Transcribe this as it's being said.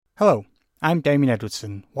Hello, I'm Damien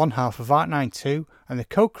Edwardson, one half of Art92 and the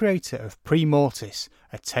co-creator of Pre-Mortis,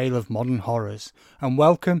 A Tale of Modern Horrors, and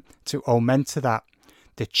welcome to Omen to That,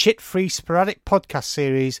 the chit-free sporadic podcast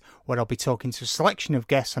series where I'll be talking to a selection of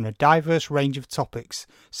guests on a diverse range of topics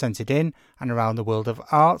centred in and around the world of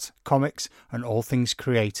art, comics and all things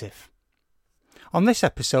creative. On this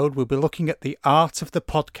episode we'll be looking at the art of the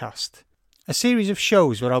podcast, a series of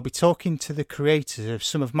shows where I'll be talking to the creators of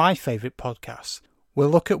some of my favourite podcasts. We'll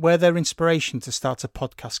look at where their inspiration to start a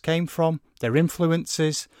podcast came from, their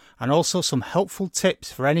influences, and also some helpful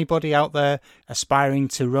tips for anybody out there aspiring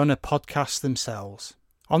to run a podcast themselves.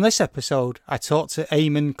 On this episode, I talked to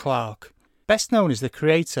Eamon Clark, best known as the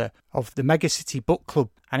creator of the Megacity Book Club,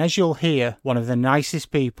 and as you'll hear, one of the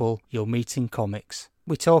nicest people you'll meet in comics.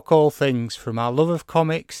 We talk all things from our love of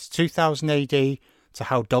comics, 2000 AD, to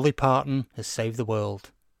how Dolly Parton has saved the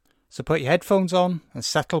world. So put your headphones on and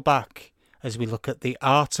settle back as we look at the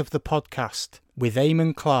art of the podcast with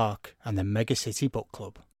Eamon Clark and the Megacity Book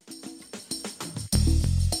Club.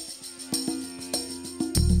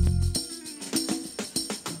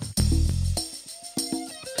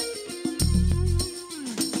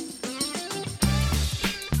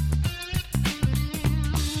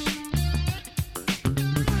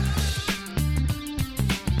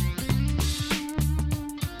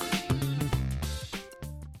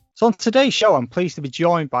 So on today's show, I'm pleased to be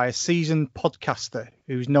joined by a seasoned podcaster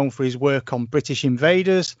who's known for his work on British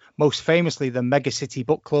Invaders, most famously the Megacity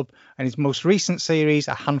Book Club, and his most recent series,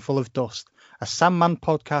 A Handful of Dust, a Sandman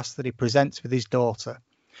podcast that he presents with his daughter.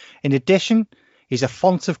 In addition, he's a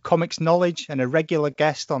font of comics knowledge and a regular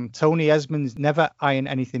guest on Tony Esmond's Never Iron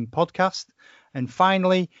Anything podcast. And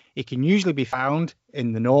finally, he can usually be found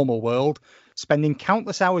in the normal world, spending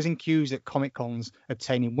countless hours in queues at Comic Cons,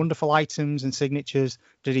 obtaining wonderful items and signatures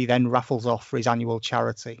that he then raffles off for his annual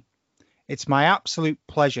charity. It's my absolute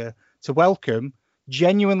pleasure to welcome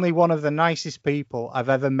genuinely one of the nicest people I've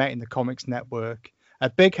ever met in the Comics Network. A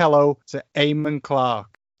big hello to Eamon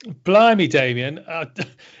Clark. Blimey, Damien.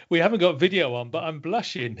 We haven't got video on, but I'm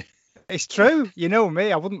blushing. It's true. You know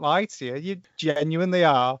me. I wouldn't lie to you. You genuinely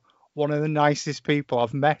are one of the nicest people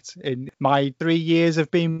I've met in my 3 years of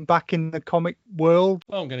being back in the comic world.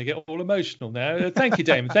 Well, I'm going to get all emotional now. Thank you,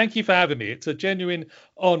 Damon. Thank you for having me. It's a genuine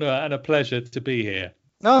honour and a pleasure to be here.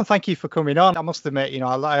 No, thank you for coming on. I must admit,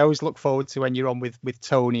 I always look forward to when you're on with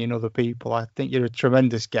Tony and other people. I think you're a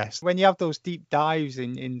tremendous guest. When you have those deep dives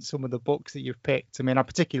in some of the books that you've picked, I mean, I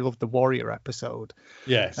particularly love the Warrior episode.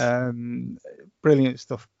 Yes. Brilliant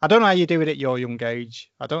stuff. I don't know how you do it at your young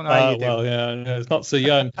age. I don't know how you do it. Well, yeah, no, it's not so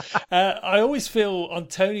young. I always feel on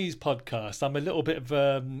Tony's podcast, I'm a little bit of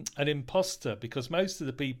an imposter because most of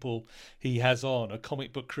the people he has on are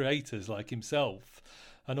comic book creators like himself.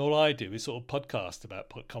 And all I do is sort of podcast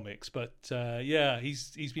about comics. But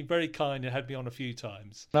he's been very kind and had me on a few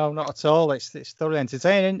times. No, not at all. It's thoroughly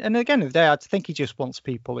entertaining. And again, of the day, I think he just wants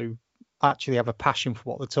people who actually have a passion for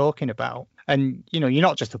what they're talking about. And, you're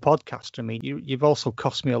not just a podcaster. I mean, you've also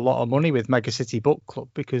cost me a lot of money with Megacity Book Club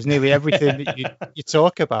because nearly everything that you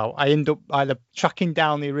talk about, I end up either tracking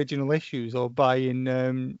down the original issues or buying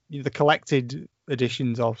the collected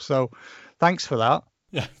editions of. So thanks for that.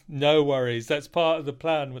 No worries. That's part of the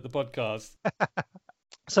plan with the podcast.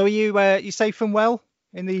 So are you safe and well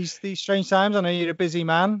in these strange times? I know you're a busy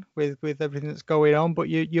man with everything that's going on, but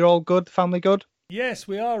you're all good, family good? Yes,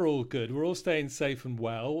 we are all good. We're all staying safe and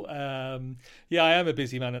well. I am a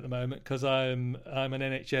busy man at the moment because I'm an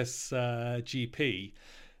NHS GP.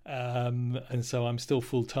 And so I'm still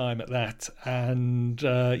full time at that. And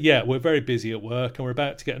we're very busy at work and we're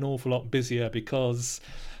about to get an awful lot busier because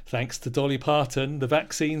thanks to Dolly Parton, the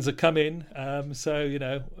vaccines are coming.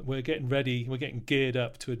 So, we're getting ready. We're getting geared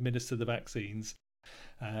up to administer the vaccines.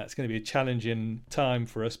 It's going to be a challenging time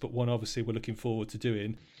for us, but one obviously we're looking forward to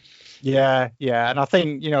doing. Yeah. And I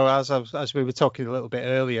think, as we were talking a little bit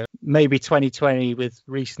earlier, maybe 2020 with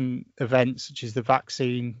recent events such as the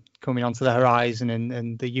vaccine coming onto the horizon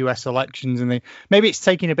and the US elections, and maybe it's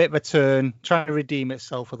taking a bit of a turn, trying to redeem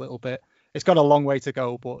itself a little bit. It's got a long way to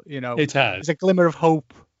go, but, it has. There's a glimmer of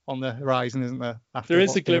hope on the horizon, isn't there? There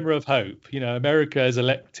is a glimmer of hope. America has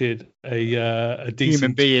elected a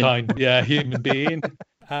decent human being.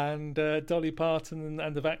 And Dolly Parton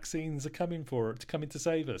and the vaccines are coming to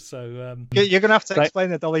save us. So you're going to have to explain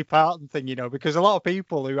the Dolly Parton thing, because a lot of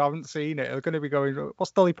people who haven't seen it are going to be going,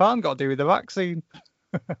 "What's Dolly Parton got to do with the vaccine?"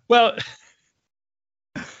 Well,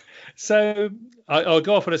 so I'll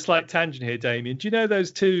go off on a slight tangent here, Damien. Do you know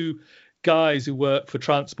those two guys who work for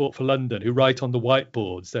Transport for London who write on the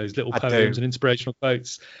whiteboards those little poems and inspirational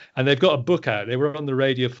quotes, and they've got a book out. They were on the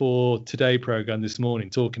Radio 4 Today program this morning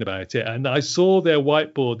talking about it, and I saw their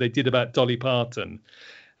whiteboard they did about Dolly Parton,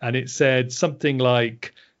 and it said something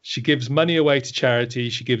like, she gives money away to charity,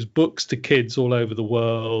 she gives books to kids all over the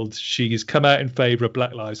world, she's come out in favour of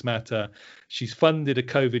Black Lives Matter, she's funded a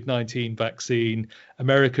COVID-19 vaccine,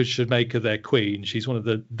 America should make her their queen, she's one of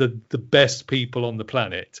the best people on the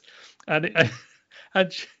planet.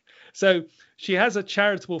 So she has a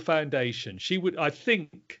charitable foundation. I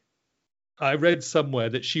think I read somewhere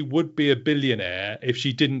that she would be a billionaire if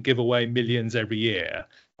she didn't give away millions every year.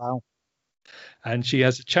 Wow. And she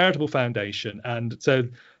has a charitable foundation. And so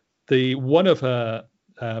one of her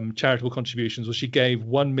charitable contributions was she gave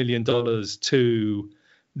 $1 million to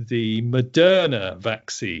the Moderna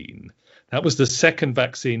vaccine. That was the second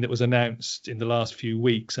vaccine that was announced in the last few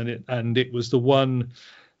weeks. And it was the one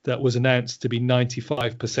that was announced to be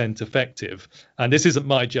 95% effective. And this isn't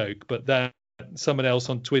my joke, but that someone else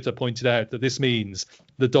on Twitter pointed out that this means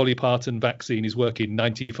the Dolly Parton vaccine is working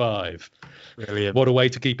 95. Brilliant. What a way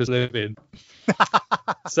to keep us living.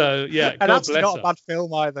 So, yeah. And God that's bless not her. a bad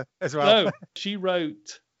film either, as well. No, she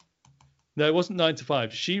wrote... No, it wasn't 9 to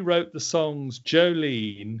 5. She wrote the songs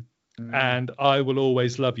Jolene and I Will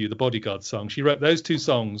Always Love You, the Bodyguard song. She wrote those two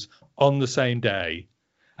songs on the same day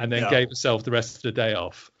and then gave herself the rest of the day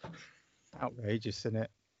off. Outrageous, isn't it?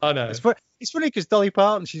 I know. It's funny because Dolly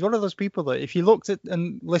Parton, she's one of those people that if you looked at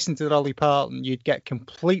and listened to Dolly Parton, you'd get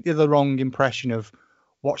completely the wrong impression of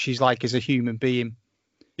what she's like as a human being.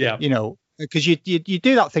 Yeah. You know, because you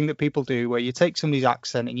do that thing that people do where you take somebody's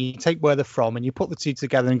accent and you take where they're from and you put the two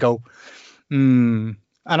together and go, and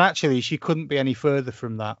actually she couldn't be any further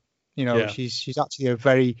from that. You know, she's actually a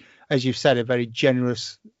very, as you've said, a very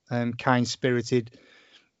generous and kind-spirited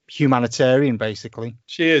humanitarian, basically.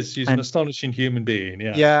 She is. She's an astonishing human being.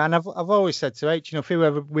 Yeah, and I've always said to H, you know,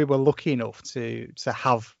 if we were lucky enough to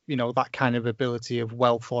have, you know, that kind of ability of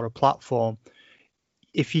wealth or a platform,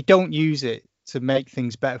 if you don't use it to make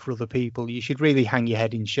things better for other people, you should really hang your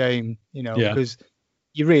head in shame, you know, because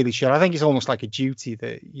you really should. I think it's almost like a duty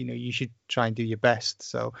that, you know, you should try and do your best.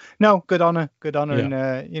 So no, good honor. Yeah.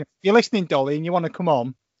 And you know, if you're listening, Dolly, and you want to come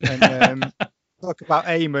on and talk about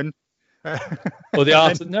Eamon. Or the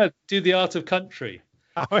art do the art of country.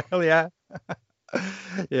 Well, yeah.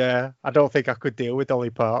 Yeah, I don't think I could deal with Dolly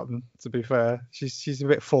Parton, to be fair. She's a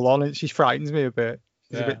bit full on and she frightens me a bit.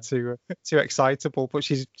 She's a bit too excitable, but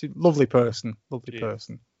she's a lovely person.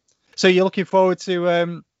 Person. So you're looking forward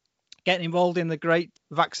to getting involved in the great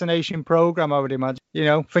vaccination program, I would imagine. You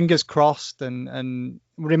know, fingers crossed, and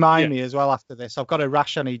remind me as well after this. I've got a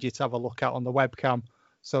rash I need you to have a look at on the webcam,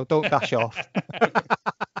 so don't dash off.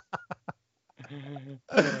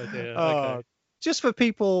 Oh, dear. Okay. Just for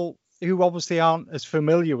people who obviously aren't as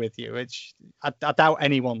familiar with you, I doubt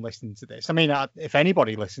anyone listening to this. I mean, if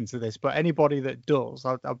anybody listens to this, but anybody that does,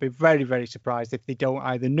 I'll be very, very surprised if they don't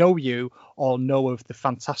either know you or know of the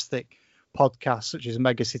fantastic podcasts such as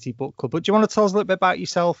Mega City Book Club. But do you want to tell us a little bit about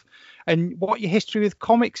yourself and what your history with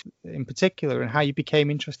comics in particular and how you became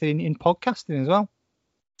interested in podcasting as well?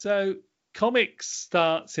 So comics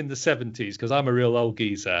starts in the 70s because I'm a real old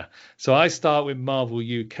geezer. So I start with Marvel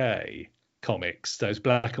UK comics, those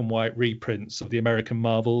black and white reprints of the American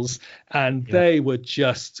Marvels, and they were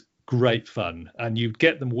just great fun. And you'd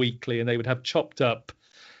get them weekly and they would have chopped up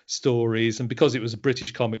stories, and because it was a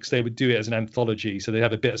British comics, they would do it as an anthology, so they'd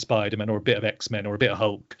have a bit of Spider-Man or a bit of X-Men or a bit of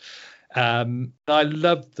Hulk. I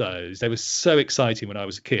loved those. They were so exciting when I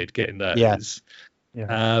was a kid getting those.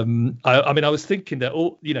 I mean, I was thinking that,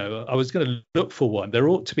 you know, I was going to look for one. There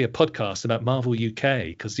ought to be a podcast about Marvel UK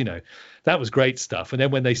because, you know, that was great stuff. And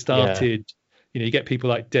then when they started, you know, you get people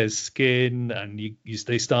like Des Skin, and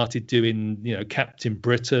they started doing, you know, Captain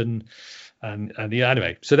Britain, and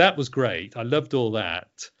anyway, so that was great. I loved all that.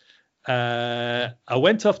 I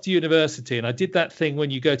went off to university, and I did that thing when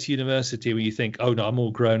you go to university where you think, oh no, I'm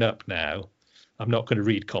all grown up now, I'm not going to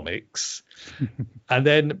read comics. And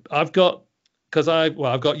then I've got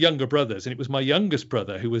younger brothers, and it was my youngest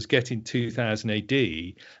brother who was getting 2000 AD,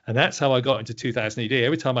 and that's how I got into 2000 AD.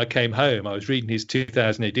 Every time I came home, I was reading his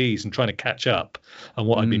 2000 ADs and trying to catch up on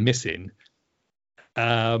what I'd been missing.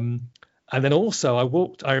 And then also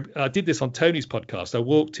I did this on Tony's podcast. I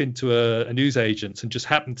walked into a newsagent's and just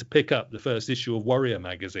happened to pick up the first issue of Warrior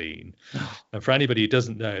magazine. And for anybody who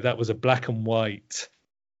doesn't know, that was a black and white,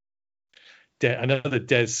 another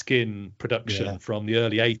Des Skin production from the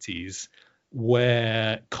early 80s,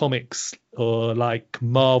 where comics or like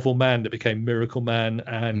Marvel Man that became Miracle Man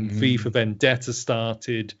and V for Vendetta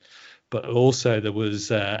started, but also there was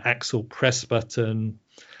Axel Pressbutton.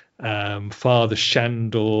 Father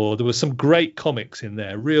Shandor. There were some great comics in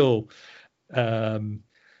there. Real,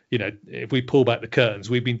 if we pull back the curtains,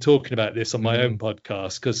 we've been talking about this on my own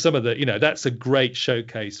podcast, because some of the, that's a great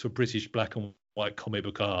showcase for British black and white comic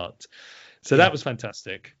book art. So that was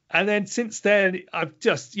fantastic. And then since then, I've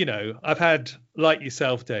just, I've had, like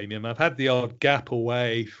yourself, Damien, I've had the odd gap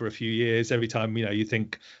away for a few years. Every time, you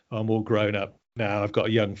think, oh, I'm all grown up now, I've got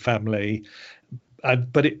a young family.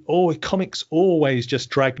 But comics always just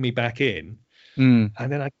dragged me back in. And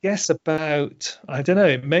then I guess about, I don't know,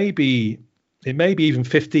 it may be even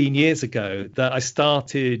 15 years ago that I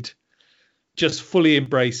started just fully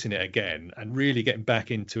embracing it again and really getting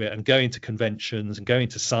back into it and going to conventions and going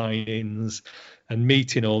to sign-ins and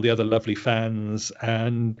meeting all the other lovely fans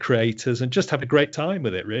and creators and just having a great time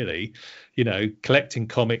with it, really. Collecting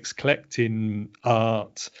comics, collecting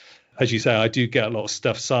art. As you say, I do get a lot of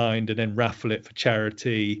stuff signed and then raffle it for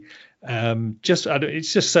charity.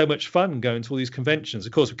 It's just so much fun going to all these conventions.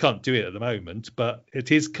 Of course, we can't do it at the moment, but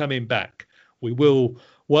it is coming back. We will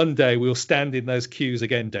one day. We'll stand in those queues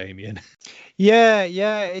again, Damien. Yeah,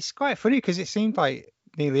 it's quite funny because it seemed like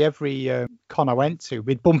nearly every con I went to,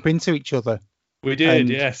 we'd bump into each other. We did,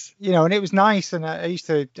 yes. And it was nice, and I used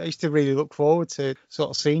to really look forward to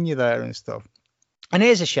sort of seeing you there and stuff. And it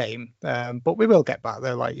is a shame, but we will get back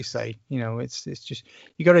there, like you say. It's just,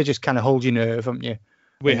 you got to just kind of hold your nerve, haven't you?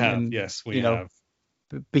 We have.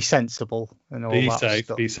 Be sensible and all that stuff. Be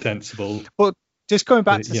safe, be sensible. But just going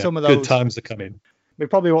back to some of those good times are coming. We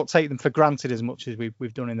probably won't take them for granted as much as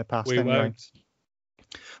we've done in the past. We won't.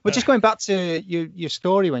 But just going back to your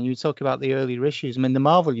story when you talk about the earlier issues, I mean, the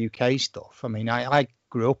Marvel UK stuff. I mean, I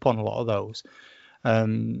grew up on a lot of those.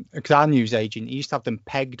 Because our newsagent, he used to have them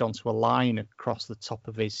pegged onto a line across the top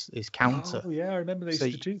of his counter. Oh yeah, I remember they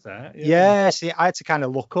used to do that. See, I had to kind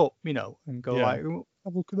of look up, and go like, oh,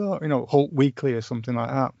 have a look at that, Hulk Weekly or something like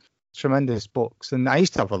that. Tremendous books, and I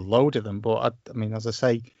used to have a load of them. But I mean, as I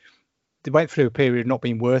say, they went through a period of not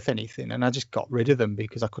being worth anything, and I just got rid of them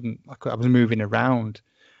because I was moving around,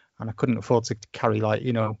 and I couldn't afford to carry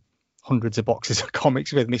hundreds of boxes of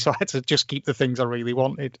comics with me, so I had to just keep the things I really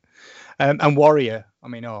wanted. And Warrior, I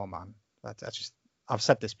mean, oh man, I've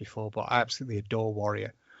said this before, but I absolutely adore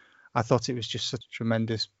Warrior. I thought it was just such a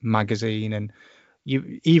tremendous magazine, and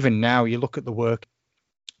even now you look at the work,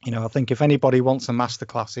 I think if anybody wants a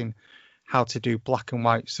masterclass in how to do black and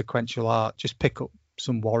white sequential art, just pick up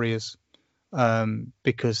some Warriors,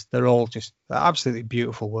 because they're absolutely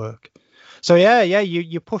beautiful work. So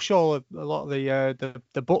you push a lot of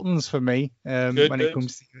the buttons for me it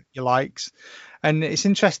comes to your likes, and it's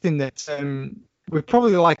interesting that we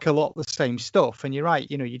probably like a lot of the same stuff. And you're right,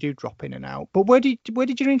 you do drop in and out. But where did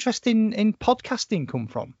your interest in podcasting come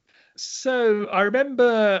from? So I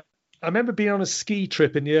remember being on a ski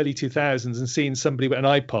trip in the early 2000s and seeing somebody with an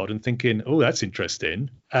iPod and thinking, oh, that's interesting.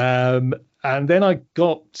 And then I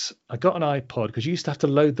got an iPod, because you used to have to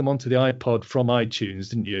load them onto the iPod from iTunes,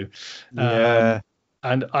 didn't you? Yeah.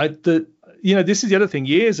 And this is the other thing.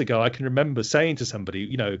 Years ago, I can remember saying to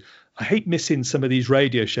somebody, I hate missing some of these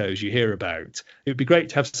radio shows you hear about. It would be great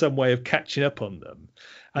to have some way of catching up on them.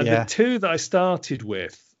 And the two that I started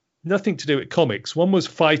with, nothing to do with comics. One was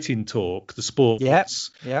Fighting Talk, the sports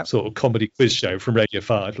sort of comedy quiz show from Radio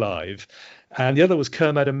 5 Live. And the other was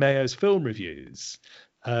Kermode and Mayo's Film Reviews.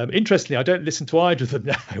 Interestingly, I don't listen to either of them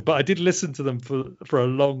now, but I did listen to them for a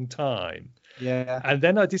long time. Yeah. And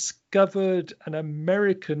then I discovered an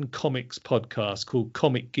American comics podcast called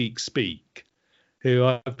Comic Geek Speak, who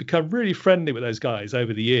I've become really friendly with those guys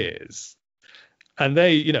over the years. And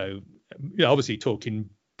they, obviously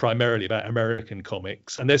talking primarily about American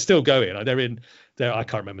comics, and they're still going. I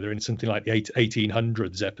can't remember, they're in something like the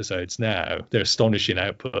 1800s episodes now. They're astonishing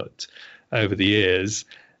output over the years.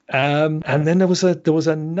 And then there was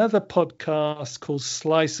another podcast called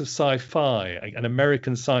Slice of Sci-Fi, an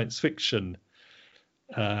American science fiction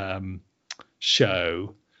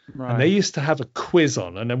show. Right. And they used to have a quiz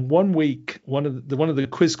on, and then one week one of the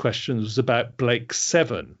quiz questions was about Blake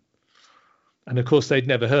Seven, and of course they'd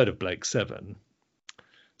never heard of Blake Seven.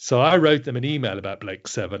 So I wrote them an email about Blake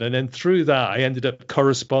Seven, and then through that I ended up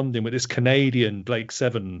corresponding with this Canadian Blake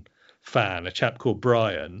Seven fan, a chap called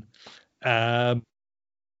Brian.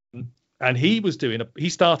 And he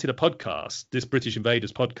started a podcast, this British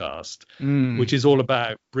Invaders podcast, which is all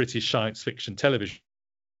about British science fiction television.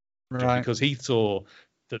 Right. Because he saw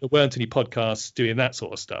that there weren't any podcasts doing that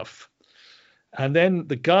sort of stuff. And then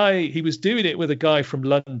he was doing it with a guy from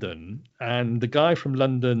London, and the guy from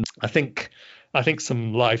London, I think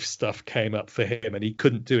some life stuff came up for him and he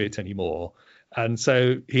couldn't do it anymore. And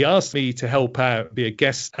so he asked me to help out, be a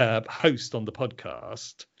guest host on the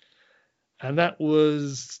podcast. And that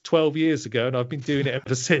was 12 years ago, and I've been doing it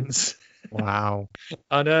ever since. Wow.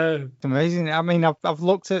 I know. It's amazing. I mean, I've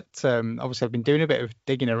looked at, obviously I've been doing a bit of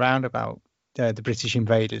digging around about the British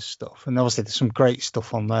Invaders stuff, and obviously there's some great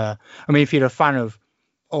stuff on there. I mean, if you're a fan of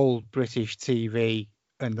old British TV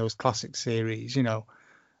and those classic series, you know,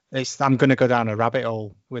 I'm going to go down a rabbit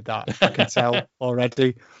hole with that. I can tell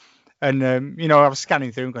already. And you know, I was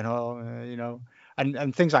scanning through and going, you know,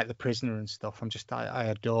 and things like The Prisoner and stuff. I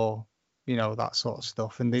adore, you know, that sort of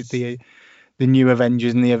stuff, and the new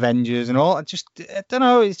Avengers and the Avengers and all. I don't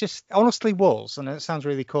know. It's just honestly was, and it sounds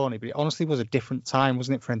really corny, but it honestly was a different time,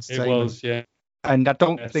 wasn't it, for entertainment? It was, yeah. And I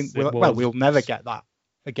don't think we'll never get that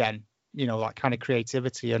again. You know, that kind of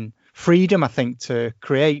creativity and freedom, I think, to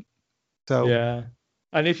create. So yeah.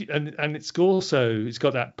 And it's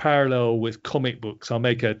got that parallel with comic books. I'll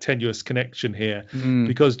make a tenuous connection here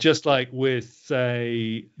because just like with,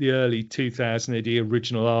 say, the early 2000 AD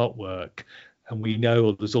original artwork, and we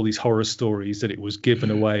know there's all these horror stories that it was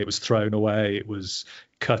given away, it was thrown away, it was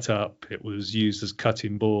cut up, it was used as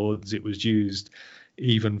cutting boards, it was used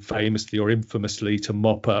even famously or infamously to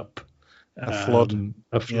mop up a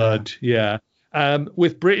flood. Yeah.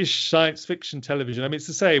 With British science fiction television, I mean, it's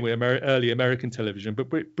the same with early American television, but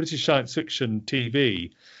British science fiction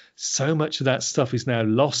TV, so much of that stuff is now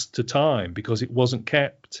lost to time because it wasn't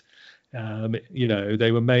kept. You know,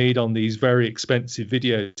 they were made on these very expensive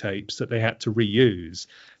videotapes that they had to reuse.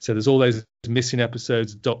 So there's all those missing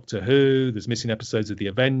episodes of Doctor Who, there's missing episodes of The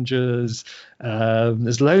Avengers,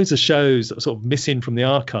 there's loads of shows that are sort of missing from the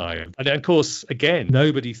archive. And of course, again,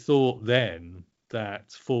 nobody thought then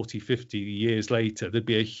that 40, 50 years later, there'd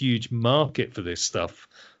be a huge market for this stuff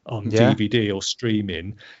on DVD or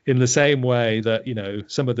streaming, in the same way that, you know,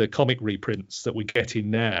 some of the comic reprints that we're getting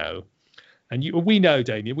now. And we know,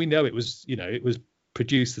 Damien, it was, you know, it was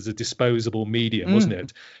produced as a disposable medium, wasn't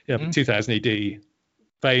it? Yeah, but 2000 AD,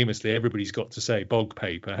 famously, everybody's got to say bog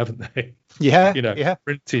paper, haven't they? Yeah, you know,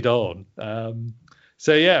 printed on.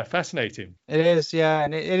 So, yeah, fascinating. It is, yeah.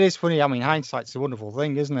 And it is funny. I mean, hindsight's a wonderful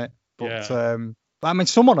thing, isn't it? But, I mean,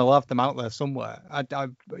 someone will have them out there somewhere.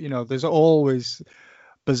 You know, there's always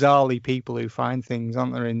bizarrely people who find things,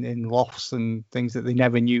 aren't there, in lofts and things that they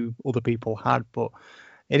never knew other people had. But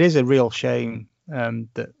it is a real shame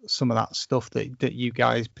that some of that stuff that you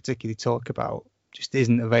guys particularly talk about just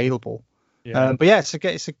isn't available. Yeah. But yeah,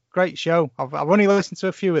 it's a great show. I've only listened to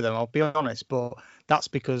a few of them, I'll be honest, but that's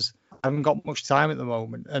because I haven't got much time at the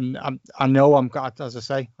moment, and I know as I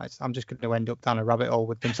say, I'm just going to end up down a rabbit hole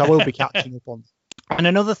with them, so I will be catching up on. And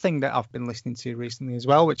another thing that I've been listening to recently as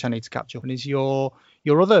well, which I need to catch up on, is your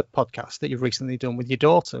other podcast that you've recently done with your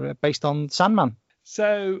daughter, based on Sandman.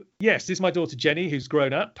 So, yes, this is my daughter Jenny, who's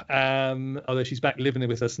grown up, although she's back living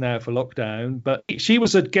with us now for lockdown. But she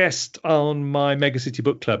was a guest on my Megacity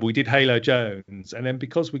Book Club. We did Halo Jones. And then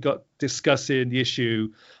because we got discussing the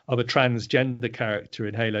issue of a transgender character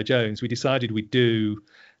in Halo Jones, we decided we'd do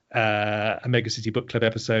a Megacity Book Club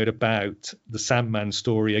episode about the Sandman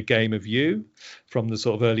story, A Game of You, from the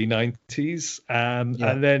sort of early 90s. And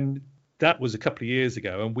then that was a couple of years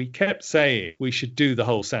ago, and we kept saying we should do the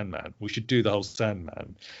whole Sandman.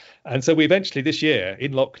 And so we eventually this year,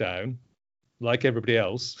 in lockdown, like everybody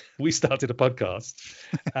else, we started a podcast.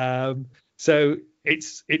 So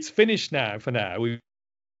it's finished now for now. We've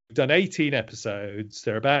done 18 episodes.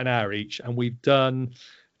 They're about an hour each, and we've done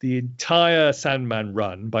the entire Sandman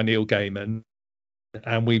run by Neil Gaiman.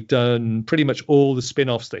 And we've done pretty much all the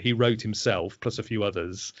spin-offs that he wrote himself, plus a few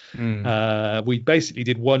others. We basically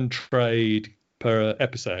did one trade per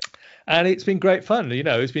episode. And it's been great fun. You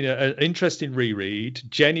know, it's been an interesting reread.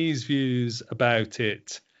 Jenny's views about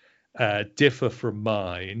it differ from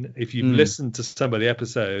mine. If you've listened to some of the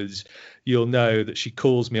episodes, you'll know that she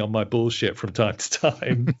calls me on my bullshit from time to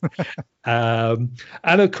time.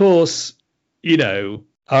 And of course, you know,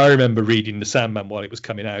 I remember reading The Sandman while it was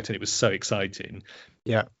coming out, and it was so exciting.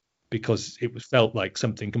 Yeah. Because it felt like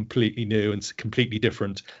something completely new and completely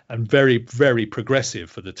different and very, very progressive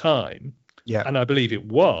for the time. Yeah. And I believe it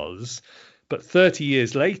was. But 30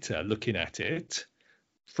 years later, looking at it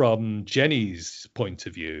from Jenny's point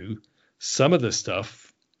of view, some of the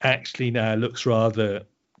stuff actually now looks rather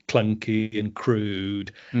clunky and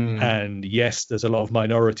crude, and yes, there's a lot of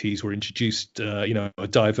minorities were introduced,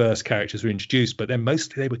 diverse characters were introduced, but then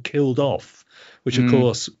mostly they were killed off, which of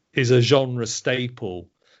course is a genre staple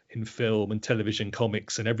in film and television,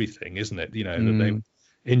 comics and everything, isn't it? You know, that they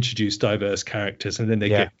introduce diverse characters and then they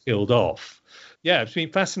get killed off. Yeah, it's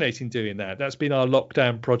been fascinating doing that. That's been our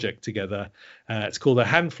lockdown project together. It's called A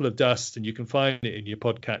Handful of Dust, and you can find it in your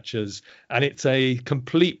podcatchers. And it's a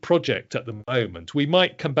complete project at the moment. We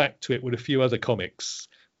might come back to it with a few other comics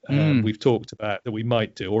we've talked about that we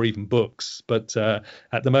might do, or even books. But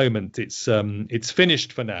at the moment, it's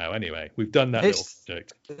finished for now. Anyway, we've done that little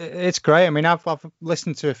project. It's great. I mean, I've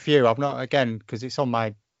listened to a few. I've not, again, because it's on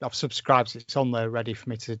my, I've subscribed. So it's on there ready for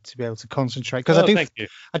me to be able to concentrate. Because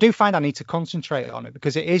I do find I need to concentrate on it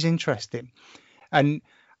because it is interesting, and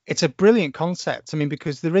it's a brilliant concept. I mean,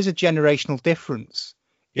 because there is a generational difference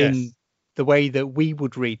in the way that we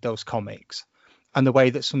would read those comics and the way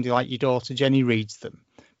that somebody like your daughter Jenny reads them,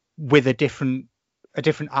 with a different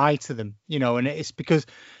eye to them, you know. And it's because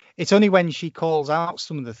it's only when she calls out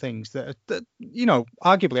some of the things that you know,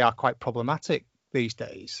 arguably are quite problematic these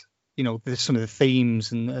days, you know, there's some of the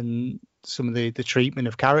themes and some of the treatment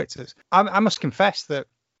of characters. I must confess that,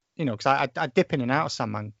 you know, because I dip in and out of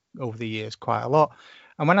Sandman over the years quite a lot,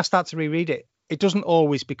 and when I start to reread it, it doesn't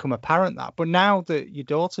always become apparent that. But now that your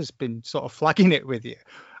daughter's been sort of flagging it with you,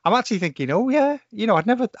 I'm actually thinking, oh yeah, you know,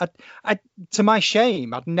 to my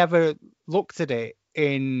shame, I'd never looked at it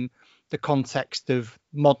in the context of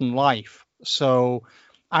modern life. So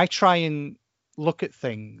I try and look at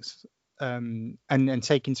things and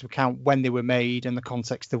take into account when they were made and the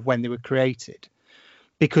context of when they were created,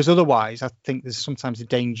 because otherwise I think there's sometimes a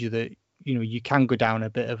danger that, you know, you can go down a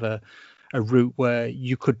bit of a route where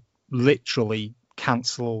you could literally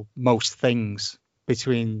cancel most things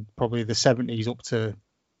between probably the 70s up to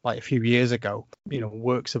like a few years ago, you know,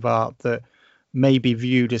 works of art that may be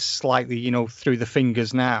viewed as slightly, you know, through the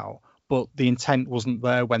fingers now, but the intent wasn't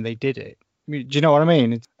there when they did it. I mean, do you know what I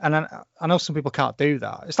mean? And I know some people can't do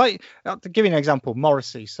that. It's like, to give you an example,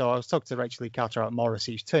 Morrissey. So I was talking to Rachel Lee Carter about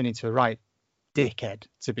Morrissey. He's turned into a right dickhead,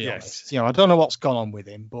 to be honest. You know, I don't know what's gone on with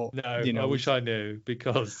him, but no, you know, I wish I knew,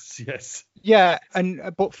 because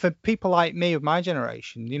but for people like me of my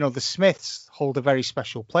generation, you know, the Smiths hold a very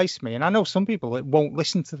special place for me, and I know some people that won't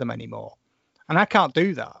listen to them anymore, and I can't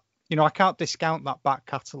do that. You know, I can't discount that back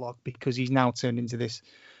catalogue because he's now turned into this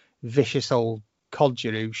vicious old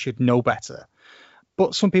codger who should know better,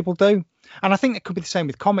 but some people do, and I think it could be the same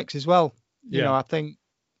with comics as well. You know, I think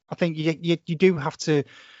you do have to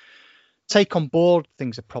take on board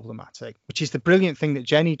things are problematic, which is the brilliant thing that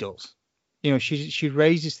Jenny does. You know, she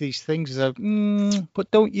raises these things as a,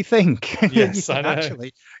 but don't you think? Yes, I know.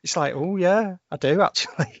 Actually, it's like, oh yeah, I do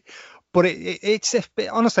actually. But it's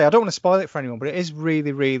honestly, I don't want to spoil it for anyone, but it is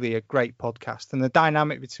really, really a great podcast, and the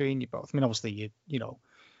dynamic between you both. I mean, obviously,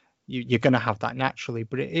 you're going to have that naturally,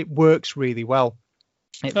 but it works really well.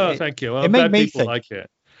 Thank you. I'm glad people like it.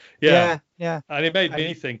 Yeah. And it made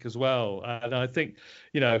me think as well. And I think,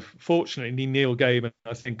 you know, fortunately, Neil Gaiman,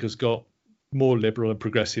 I think, has got more liberal and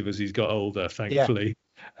progressive as he's got older, thankfully.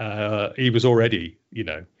 He was already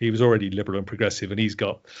liberal and progressive, and he's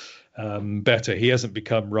got better. He hasn't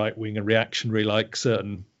become right-wing and reactionary like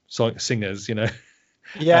certain singers, you know.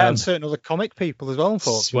 And certain other comic people as well,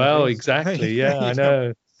 unfortunately. Well, exactly. Yeah, I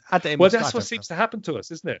know. Well, that's what seems to happen to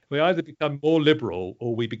us, isn't it? We either become more liberal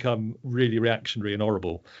or we become really reactionary and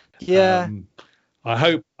horrible. Yeah. I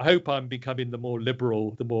hope I'm becoming the more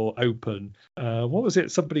liberal, the more open. What was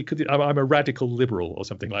it? Somebody I'm a radical liberal or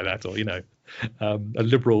something like that, or, you know, a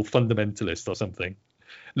liberal fundamentalist or something.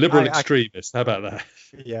 Liberal extremist. How about that?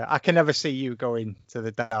 Yeah, I can never see you going to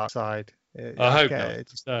the dark side. I hope not.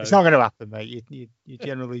 It's not going to happen, mate. You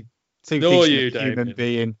generally too decent human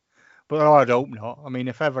being. But I hope not. I mean,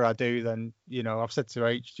 if ever I do, then, you know, I've said to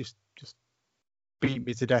H, just beat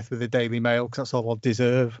me to death with the Daily Mail, because that's all I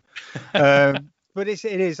deserve. But it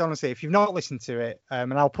is honestly, if you've not listened to it,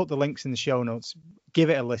 and I'll put the links in the show notes, give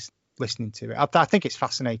it a listening to it. I think it's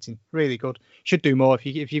fascinating, really good. Should do more.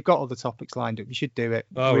 If you've got other topics lined up, you should do it.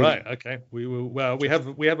 Oh, really. Right, okay. We will. Well, we have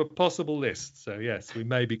a possible list, so yes, we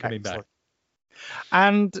may be coming back.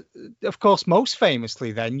 And of course, most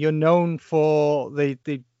famously, then you're known for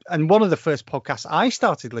and one of the first podcasts I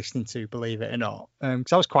started listening to, believe it or not,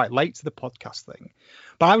 because I was quite late to the podcast thing,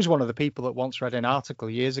 but I was one of the people that once read an article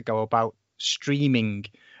years ago about streaming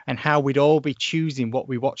and how we'd all be choosing what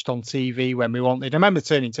we watched on TV when we wanted. I remember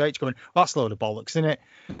turning to H going, well, that's a load of bollocks, isn't it?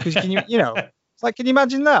 Because can you know, it's like, can you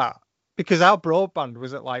imagine that? Because our broadband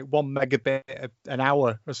was at like 1 megabit an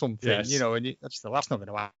hour or something, you know, and that's not going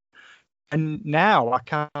to happen. And now I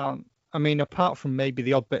can't. I mean, apart from maybe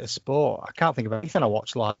the odd bit of sport, I can't think of anything I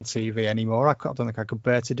watch live on TV anymore. I don't think I could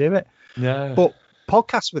bear to do it. No. But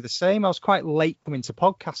podcasts were the same. I was quite late coming to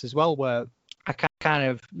podcasts as well, where I kind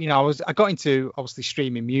of, you know, I got into obviously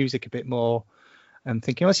streaming music a bit more and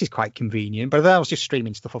thinking, well, this is quite convenient. But then I was just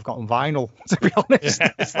streaming stuff I've got on vinyl, to be honest.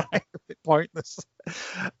 It's like a bit pointless.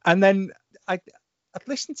 And then I'd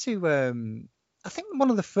listened to, I think one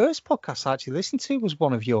of the first podcasts I actually listened to was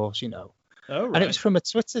one of yours, you know. Oh, right. And it was from a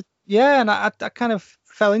Twitter. Yeah. And I kind of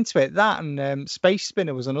fell into it. That and Space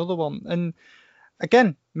Spinner was another one. And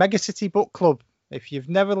again, Mega City Book Club. If you've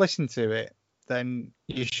never listened to it, then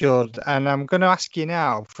you should. And I'm going to ask you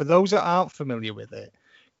now, for those that aren't familiar with it,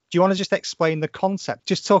 do you want to just explain the concept?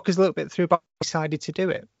 Just talk us a little bit through about how you decided to do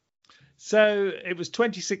it. So it was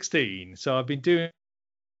 2016. So I've been doing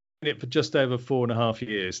it for just over 4.5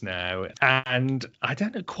 years now. And I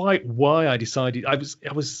don't know quite why I decided. I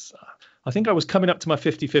think I was coming up to my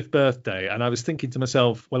 55th birthday, and I was thinking to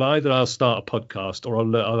myself, well, either I'll start a podcast or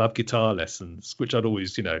I'll have guitar lessons, which I'd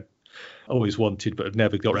always wanted, but have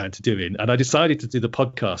never got around to doing. And I decided to do the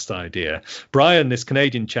podcast idea. Brian, this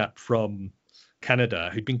Canadian chap from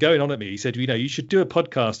Canada, who'd been going on at me, he said, you should do a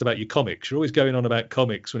podcast about your comics. You're always going on about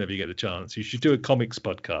comics whenever you get the chance. You should do a comics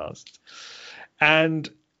podcast. And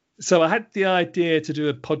so I had the idea to do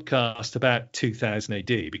a podcast about 2000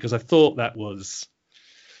 AD because I thought that was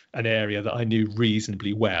an area that I knew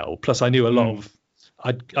reasonably well. Plus, I knew a lot of.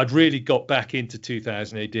 I'd really got back into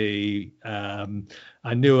 2000 AD.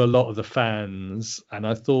 I knew a lot of the fans, and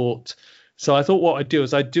I thought what I'd do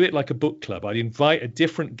is I'd do it like a book club. I'd invite a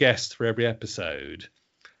different guest for every episode,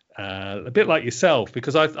 a bit like yourself,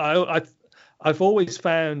 because I've always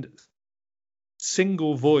found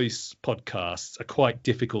single voice podcasts are quite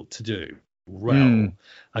difficult to do. Well,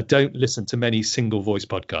 I don't listen to many single voice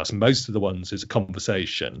podcasts. Most of the ones is a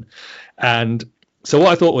conversation. And so what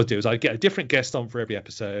I thought we'd do is I'd get a different guest on for every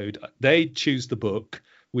episode. They'd choose the book.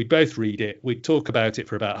 We'd both read it. We'd talk about it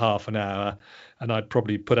for about half an hour, and I'd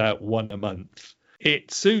probably put out one a month.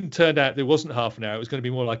 It soon turned out there wasn't half an hour. It was going to be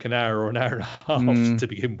more like an hour or an hour and a half to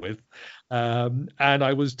begin with. And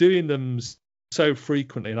I was doing them so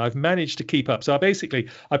frequently, and I've managed to keep up. So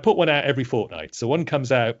I put one out every fortnight. So one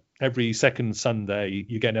comes out every second Sunday.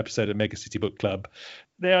 You get an episode of Mega City Book Club.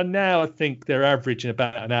 They are now, I think they're averaging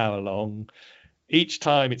about an hour long. Each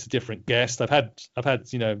time it's a different guest. I've had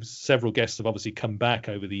several guests have obviously come back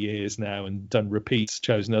over the years now and done repeats,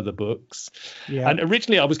 chosen other books. Yeah. And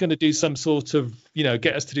originally I was going to do some sort of,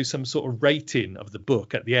 get us to do some sort of rating of the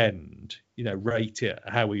book at the end, rate it,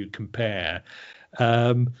 how we would compare.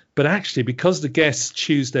 But actually, because the guests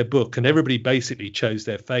choose their book and everybody basically chose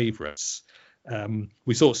their favorites,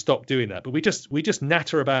 we sort of stopped doing that. But we just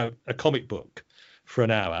natter about a comic book for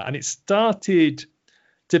an hour. And it started,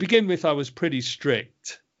 to begin with, I was pretty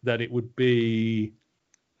strict that it would be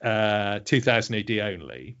 2000 AD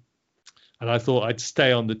only. And I thought I'd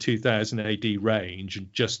stay on the 2000 AD range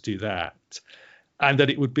and just do that. And that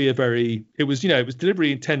it would be it was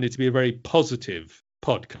deliberately intended to be a very positive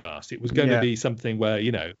podcast. It was going to be something where,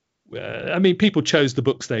 people chose the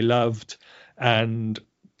books they loved, and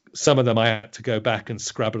some of them I had to go back and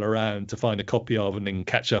scrabble around to find a copy of and then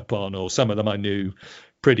catch up on, or some of them I knew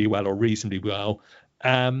pretty well or reasonably well.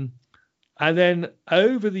 And then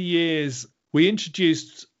over the years, we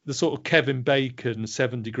introduced the sort of Kevin Bacon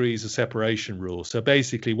 7 degrees of separation rule. So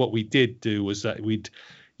basically what we did do was that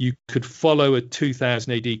you could follow a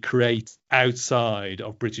 2000 AD create outside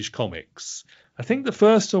of British comics. I think the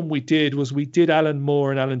first one we did Alan Moore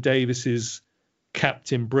and Alan Davis's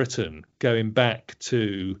Captain Britain, going back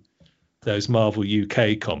to those Marvel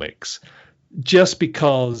UK comics, just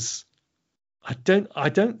because I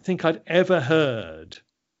don't think I'd ever heard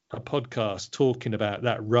a podcast talking about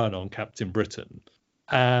that run on Captain Britain.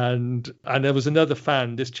 And there was another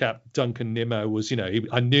fan, this chap Duncan Nimmo was,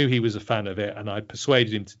 I knew he was a fan of it, and I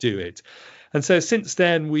persuaded him to do it. And so since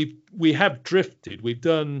then we have drifted. We've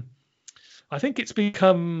done, I think it's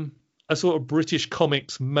become a sort of British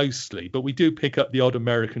comics mostly, but we do pick up the odd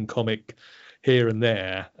American comic here and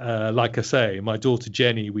there. Like I say, my daughter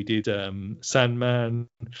Jenny, we did Sandman.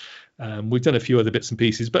 We've done a few other bits and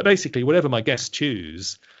pieces, but basically whatever my guests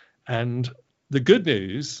choose. And the good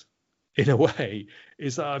news, in a way,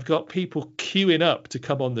 is that I've got people queuing up to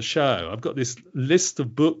come on the show. I've got this list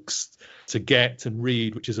of books to get and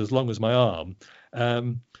read, which is as long as my arm.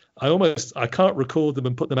 I can't record them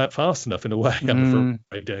and put them out fast enough, in a way, I'm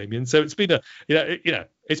afraid, Damien. So it's been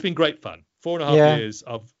it's been great fun. 4.5 years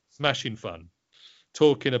of smashing fun,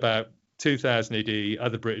 talking about 2000 AD,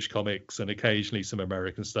 other British comics, and occasionally some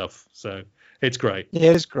American stuff. So it's great.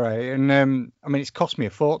 Yeah, it's great. And it's cost me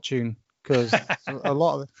a fortune, because a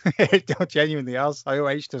lot of it genuinely has. I hope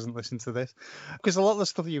H doesn't listen to this, because a lot of the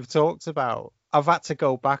stuff you've talked about, I've had to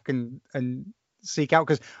go back and seek out,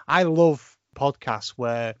 because I love podcasts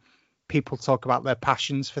where people talk about their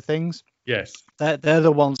passions for things. Yes, they're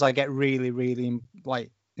the ones I get really, really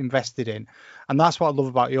invested in, and that's what I love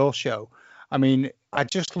about your show. I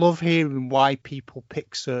just love hearing why people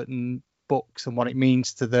pick certain books and what it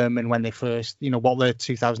means to them, and when they first, what their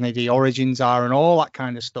 2000 AD origins are and all that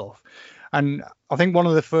kind of stuff. And I think one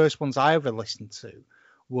of the first ones I ever listened to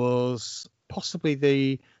was possibly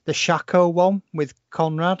the Shaco one with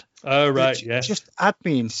Conrad. Oh, right, yes. Just had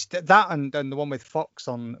me in that and the one with Fox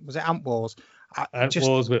on, was it Ant Wars? Ant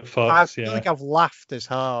Wars with Fox, I feel like I've laughed as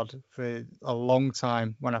hard for a long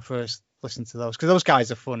time when I first listened to those, because those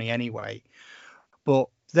guys are funny anyway. But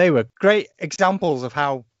they were great examples of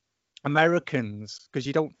how Americans, because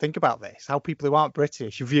you don't think about this, how people who aren't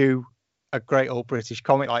British view a great old British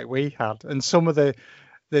comic like we had. And some of the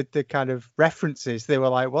kind of references, they were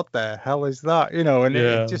like, what the hell is that? You know, and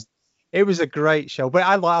it was a great show. But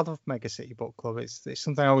I love Mega City Book Club. It's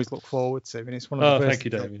something I always look forward to. And it's one of the first thank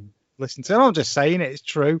you, Damien. Listen to. I'm not just saying it, it's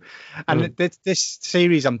true. And this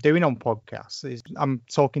series I'm doing on podcasts is I'm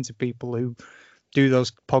talking to people who do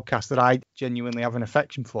those podcasts that I genuinely have an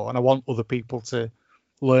affection for, and I want other people to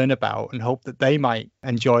learn about and hope that they might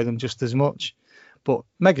enjoy them just as much. But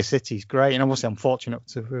Mega City is great, and obviously I'm fortunate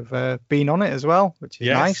to have been on it as well, which is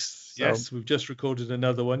nice. Yes, we've just recorded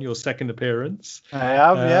another one, your second appearance. I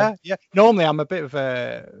have, yeah. Normally I'm a bit of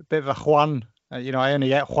a Juan. I only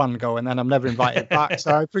get Juan go, and then I'm never invited back.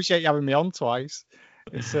 So I appreciate you having me on twice.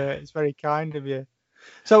 It's very kind of you.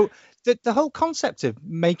 So the whole concept of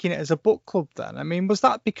making it as a book club, then, I mean, was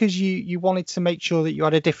that because you wanted to make sure that you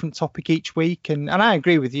had a different topic each week? And I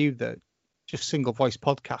agree with you that just single voice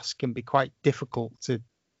podcasts can be quite difficult to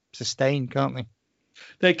sustain, can't they?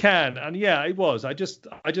 They can, and yeah, it was. I just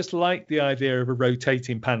liked the idea of a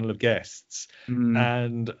rotating panel of guests,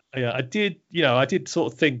 and I did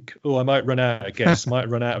sort of think, I might run out of guests, might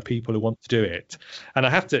run out of people who want to do it, and I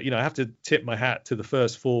have to tip my hat to the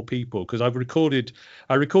first 4 people, because I recorded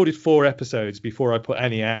 4 episodes before I put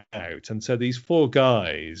any out, and so these 4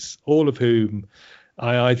 guys, all of whom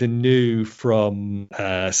I either knew from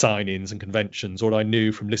sign-ins and conventions, or I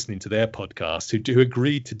knew from listening to their podcast, who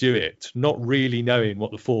agreed to do it, not really knowing what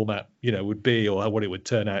the format, would be or what it would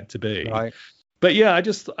turn out to be. Right. But yeah,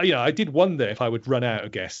 I did wonder if I would run out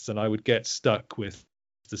of guests and I would get stuck with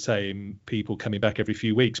the same people coming back every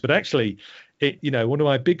few weeks. But actually, one of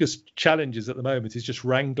my biggest challenges at the moment is just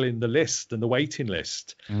wrangling the list and the waiting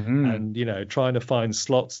list, and trying to find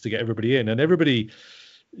slots to get everybody in, and everybody,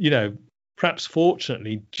 perhaps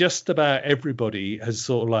fortunately, just about everybody has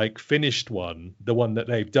sort of like finished the one that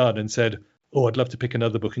they've done, and said, I'd love to pick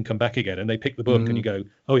another book and come back again. And they pick the book and you go,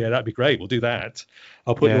 yeah, that'd be great. We'll do that.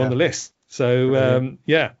 I'll put you on the list. So,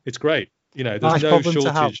 it's great. There's nice no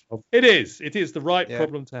shortage. It is the right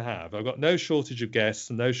problem to have. I've got no shortage of guests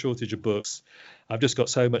and no shortage of books. I've just got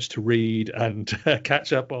so much to read and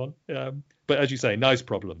catch up on. But as you say, nice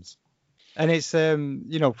problems. And it's,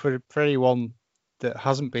 for anyone that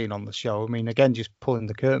hasn't been on the show, I mean, again, just pulling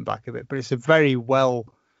the curtain back a bit, but it's a very well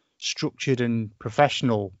structured and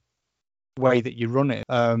professional way that you run it.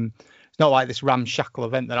 It's not like this ramshackle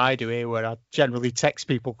event that I do here, where I generally text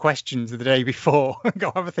people questions the day before and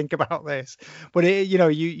go, have a think about this. But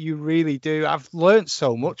you really do. I've learned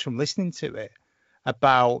so much from listening to it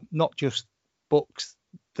about not just books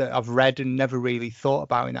that I've read and never really thought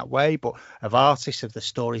about in that way, but of artists, of the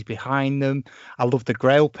stories behind them. I love the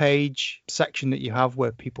Grail page section that you have,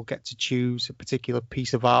 where people get to choose a particular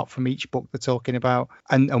piece of art from each book they're talking about,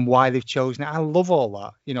 and why they've chosen it. I love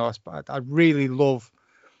all that. I really love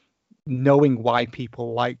knowing why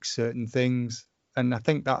people like certain things, and I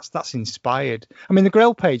think that's inspired. I mean, the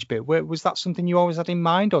Grail page bit, was that something you always had in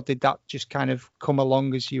mind, or did that just kind of come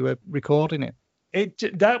along as you were recording it?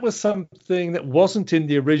 That was something that wasn't in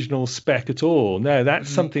the original spec at all. No, that's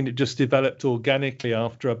something that just developed organically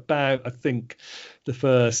after about, I think, the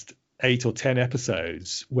first 8 or 10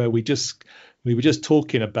 episodes, where we were just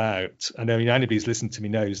talking about, I mean, anybody who's listened to me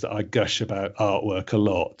knows that I gush about artwork a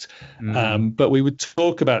lot, but we would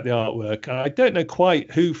talk about the artwork. I don't know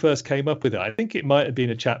quite who first came up with it. I think it might have been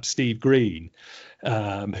a chap, Steve Green,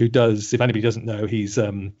 who does, if anybody doesn't know, he's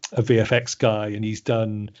a VFX guy, and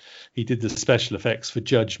he did the special effects for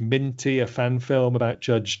Judge Minty, a fan film about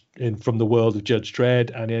Judge from the world of Judge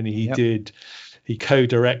Dredd, and then he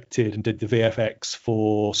co-directed and did the VFX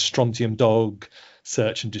for Strontium Dog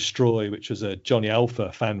Search and Destroy, which was a Johnny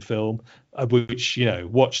Alpha fan film, which,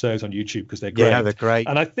 watch those on YouTube because they're great. Yeah, they're great.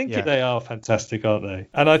 And I think they are fantastic, aren't they?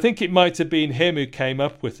 And I think it might have been him who came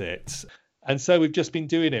up with it. And so we've just been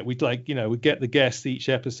doing it. We'd we'd get the guests each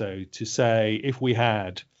episode to say, if we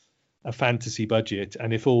had a fantasy budget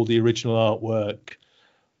and if all the original artwork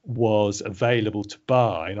was available to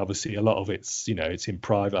buy, and obviously a lot of it's, it's in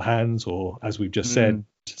private hands, or as we've just said,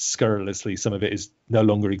 scurrilously, some of it is no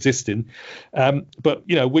longer existing. But,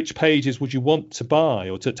 which pages would you want to buy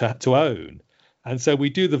or to own? And so we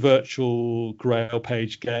do the virtual Grail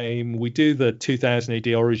page game. We do the 2000 AD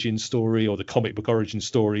origin story, or the comic book origin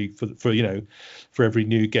story for every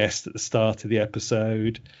new guest at the start of the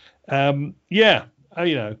episode. And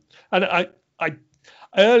I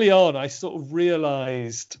early on I sort of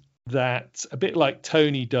realized that, a bit like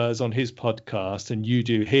Tony does on his podcast and you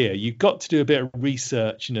do here, you've got to do a bit of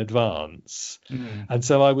research in advance. And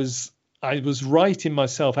so I was writing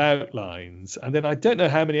myself outlines, and then I don't know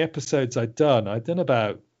how many episodes I'd done. I'd done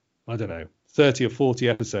about, I don't know, 30 or 40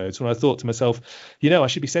 episodes when I thought to myself, I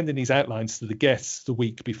should be sending these outlines to the guests the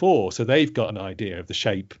week before, so they've got an idea of the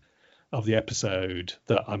shape of the episode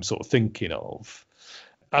that I'm sort of thinking of.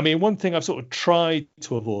 I mean, one thing I've sort of tried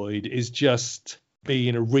to avoid is just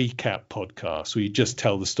being a recap podcast where you just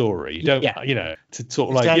tell the story. You don't, to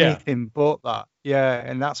sort of it's like, anything but that. Yeah,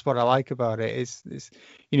 and that's what I like about it. Is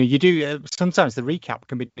you do sometimes the recap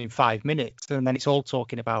can be in 5 minutes, and then it's all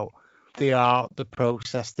talking about the art, the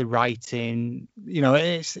process, the writing.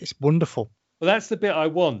 It's wonderful. Well, that's the bit I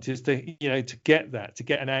want, is to get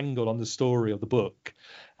an angle on the story of the book.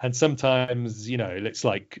 And sometimes, it's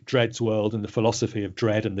like Dread's world and the philosophy of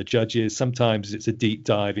Dread and the judges. Sometimes it's a deep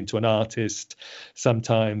dive into an artist.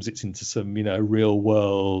 Sometimes it's into some, real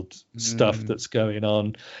world stuff that's going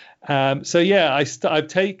on. I've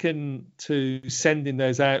taken to sending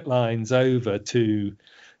those outlines over to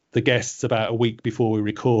the guests about a week before we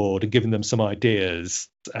record and giving them some ideas.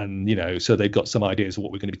 And, so they've got some ideas of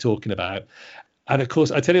what we're going to be talking about. And of course,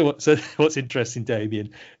 I tell you what's interesting, Damien,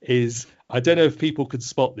 is I don't know if people can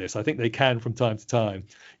spot this. I think they can from time to time.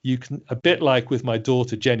 You can, a bit like with my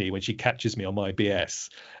daughter Jenny when she catches me on my BS,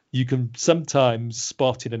 you can sometimes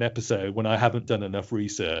spot in an episode when I haven't done enough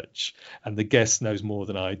research and the guest knows more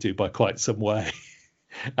than I do by quite some way.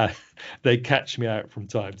 They catch me out from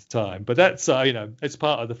time to time, but that's it's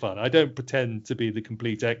part of the fun. I don't pretend to be the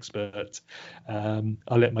complete expert. I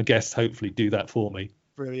let my guests hopefully do that for me.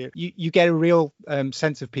 Brilliant. You get a real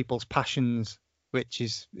sense of people's passions, which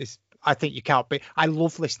is I think you can't be. I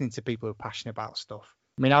love listening to people who are passionate about stuff.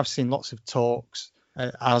 I mean, I've seen lots of talks,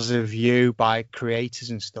 as of you, by creators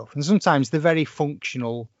and stuff, and sometimes they're very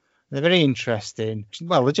functional. They're very interesting.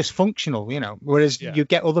 Well, they're just functional, whereas you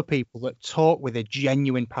get other people that talk with a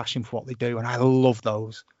genuine passion for what they do. And I love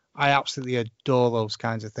those. I absolutely adore those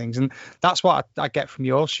kinds of things. And that's what I get from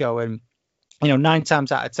your show. And, 9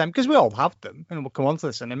 times out of 10, because we all have them, and we'll come on to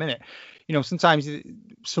this in a minute, sometimes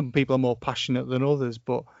some people are more passionate than others.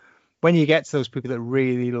 But when you get to those people that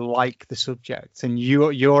really like the subject and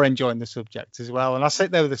you're enjoying the subject as well. And I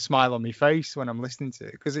sit there with a smile on my face when I'm listening to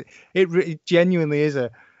it, because it genuinely is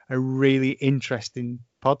a really interesting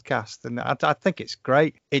podcast, and I think it's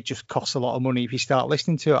great. It just costs a lot of money if you start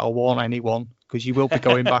listening to it. I'll warn anyone, because you will be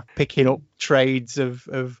going back picking up trades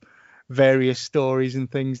of various stories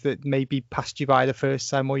and things that maybe passed you by the first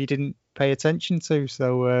time or you didn't pay attention to.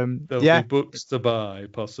 So there'll be books to buy,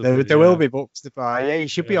 possibly. There will be books to buy. Yeah, you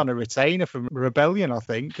should be on a retainer from Rebellion, I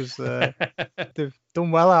think, because they've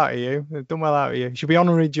done well out of you. You should be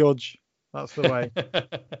honorary judge. That's the way.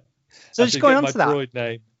 So just going on to that.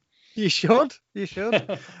 Name. You should.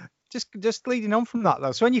 Just leading on from that,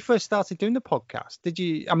 though. So when you first started doing the podcast,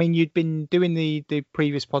 you'd been doing the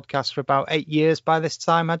previous podcast for about 8 years by this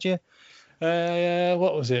time, had you?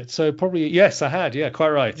 What was it? So probably, yes, I had. Yeah, quite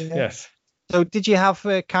right. Yeah. Yes. So did you have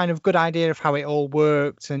a kind of good idea of how it all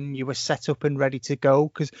worked and you were set up and ready to go?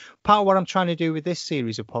 Because part of what I'm trying to do with this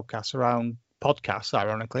series of podcasts around podcasts,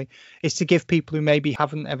 ironically, is to give people who maybe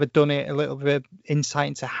haven't ever done it a little bit of insight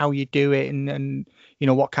into how you do it and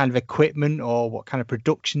what kind of equipment or what kind of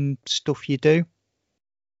production stuff you do.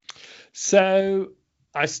 So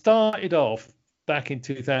I started off back in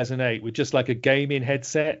 2008 with just like a gaming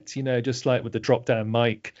headset, just like with the drop down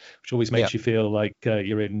mic, which always makes you feel like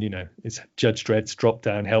you're in, it's Judge Dredd's drop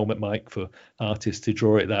down helmet mic for artists who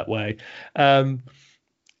draw it that way.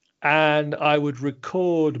 And I would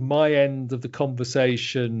record my end of the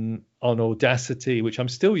conversation on Audacity, which I'm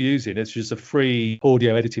still using. It's just a free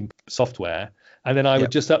audio editing software. And then I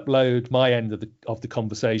would just upload my end of the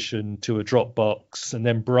conversation to a Dropbox. And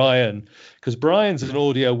then Brian, because Brian's an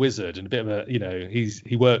audio wizard and a bit of a,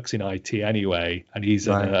 he works in IT anyway, and he's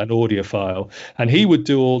an audiophile, and he would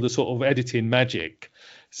do all the sort of editing magic.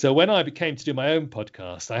 So when I became to do my own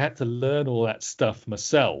podcast, I had to learn all that stuff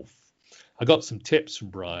myself. I got some tips from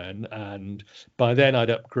Brian, and by then I'd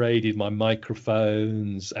upgraded my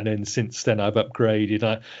microphones, and then since then I've upgraded.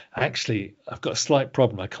 I've got a slight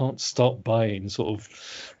problem. I can't stop buying sort of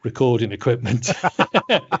recording equipment.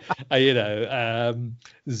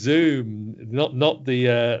 Zoom, not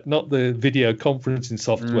the video conferencing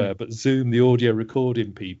software, but Zoom, the audio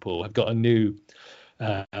recording people, have got a new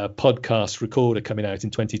podcast recorder coming out in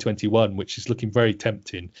 2021, which is looking very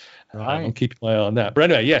tempting. Right. I'm keeping my eye on that. But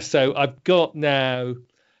anyway, yes, so I've got now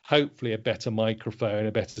hopefully a better microphone,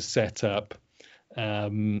 a better setup.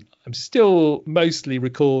 I'm still mostly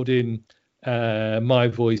recording my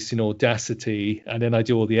voice in Audacity, and then I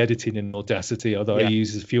do all the editing in Audacity, although I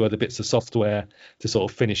use a few other bits of software to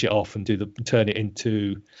sort of finish it off and turn it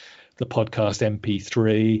into the podcast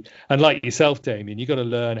MP3. And like yourself, Damien, you got to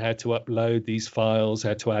learn how to upload these files,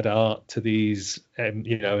 how to add art to these,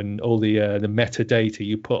 and all the metadata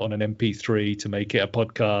you put on an MP3 to make it a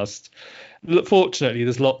podcast. Fortunately,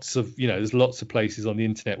 there's lots of places on the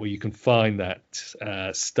internet where you can find that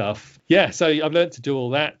stuff. Yeah, so I've learned to do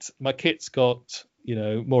all that. My kit's got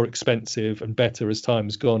more expensive and better as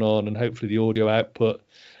time's gone on, and hopefully the audio output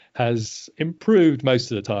has improved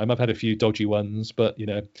most of the time. I've had a few dodgy ones, but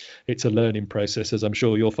it's a learning process, as I'm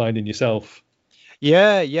sure you're finding yourself.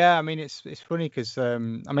 Yeah. I mean, it's funny because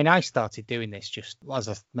I started doing this just as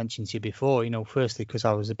I mentioned to you before. Firstly because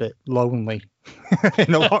I was a bit lonely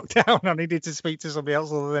in the lockdown. I needed to speak to somebody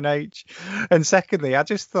else other than H, and secondly, I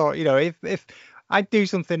just thought, if I do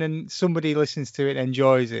something and somebody listens to it and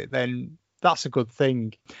enjoys it, then that's a good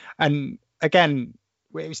thing. And again,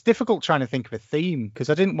 it was difficult trying to think of a theme because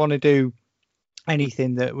I didn't want to do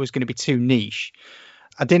anything that was going to be too niche.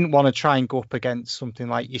 I didn't want to try and go up against something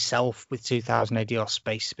like yourself with 2000 AD or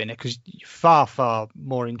Space Spinner, because you're far, far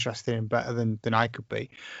more interesting and better than I could be.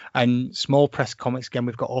 And Small Press Comics, again,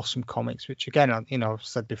 we've got awesome comics, which again, I've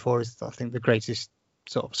said before, is I think the greatest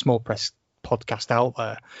sort of small press podcast out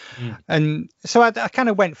there. And so I kind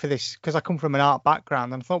of went for this because I come from an art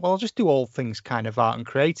background, and I thought, well, I'll just do all things kind of art and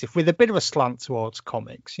creative with a bit of a slant towards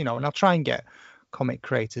comics, and I'll try and get comic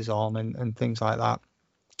creators on and things like that,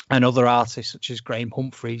 and other artists such as Graham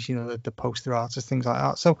Humphreys, the poster artists, things like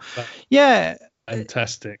that. So yeah,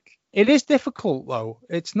 fantastic. It is difficult though.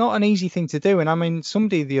 It's not an easy thing to do. And I mean,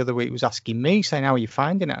 somebody the other week was asking me, saying, how are you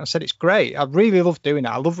finding it? I said, it's great. I really love doing it.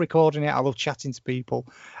 I love recording it. I love chatting to people,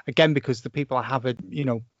 again, because the people I have are,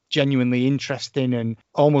 genuinely interesting and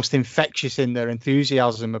almost infectious in their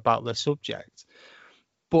enthusiasm about their subject.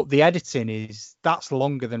 But the editing that's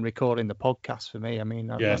longer than recording the podcast for me. I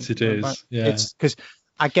mean, yes, it is. Yeah, it's because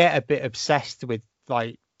I get a bit obsessed with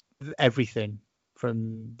like everything,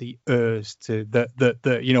 from the to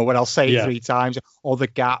the when I'll say it 3 times, or the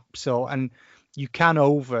gaps, and you can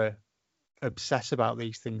over obsess about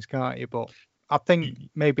these things, can't you? But I think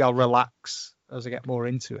maybe I'll relax as I get more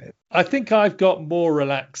into it. I think I've got more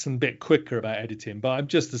relaxed and a bit quicker about editing, but I'm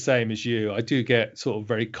just the same as you. I do get sort of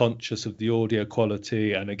very conscious of the audio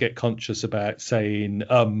quality, and I get conscious about saying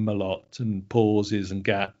a lot and pauses and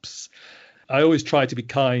gaps. I always try to be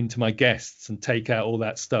kind to my guests and take out all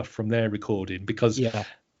that stuff from their recording, because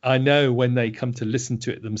I know when they come to listen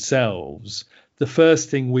to it themselves, the first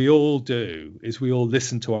thing we all do is we all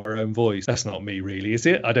listen to our own voice. That's not me, really, is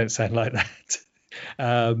it? I don't sound like that.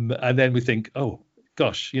 And then we think, oh,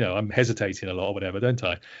 gosh, I'm hesitating a lot or whatever, don't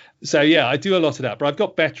I? So, yeah, I do a lot of that, but I've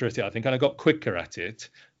got better at it, I think, and I got quicker at it.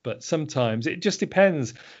 But sometimes it just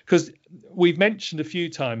depends, because we've mentioned a few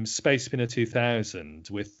times Space Spinner 2000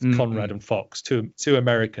 with Conrad and Fox, two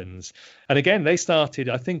Americans. And again, they started,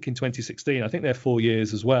 I think, in 2016. I think they're 4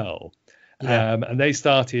 years as well. Yeah. And they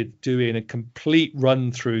started doing a complete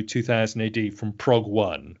run through 2000 AD from Prog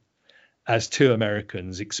 1 as 2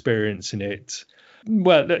 Americans experiencing it.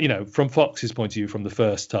 Well, from Fox's point of view, from the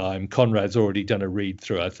first time, Conrad's already done a read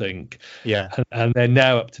through, I think. Yeah. And they're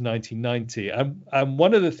now up to 1990. And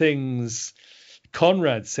one of the things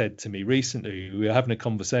Conrad said to me recently, we were having a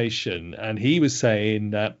conversation, and he was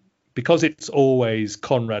saying that because it's always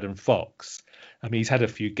Conrad and Fox, I mean, he's had a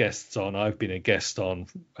few guests on. I've been a guest on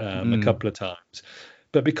a couple of times.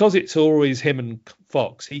 But because it's always him and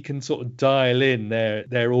Fox, he can sort of dial in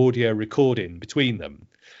their audio recording between them.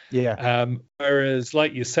 Yeah. Whereas,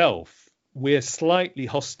 like yourself, we're slightly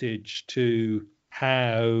hostage to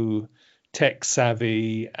how tech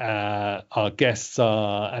savvy our guests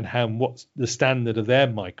are, and what's the standard of their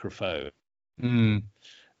microphone, and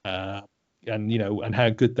how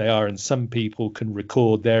good they are. And some people can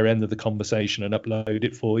record their end of the conversation and upload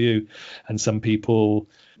it for you, and some people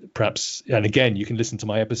perhaps, and again, you can listen to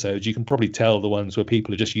my episodes, you can probably tell the ones where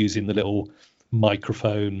people are just using the little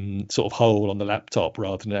microphone sort of hole on the laptop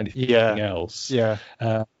rather than anything else.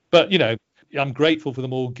 But I'm grateful for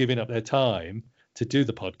them all giving up their time to do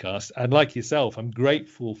the podcast, and like yourself, I'm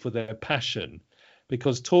grateful for their passion,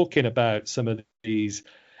 because talking about some of these,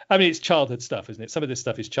 I mean, it's childhood stuff, isn't it? Some of this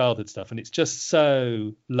stuff is childhood stuff, and it's just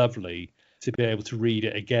so lovely to be able to read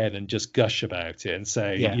it again and just gush about it and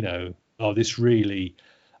say, oh, this really,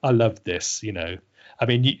 I love this, I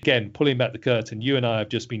mean, again, pulling back the curtain, you and I have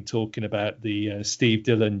just been talking about the Steve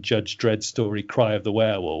Dillon Judge Dredd story, Cry of the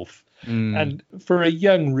Werewolf. And for a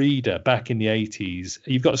young reader back in the 80s,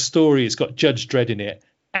 you've got a story, it's got Judge Dredd in it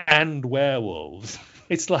and werewolves.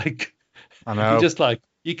 It's like, I know. you're just like,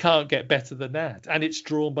 you can't get better than that. And it's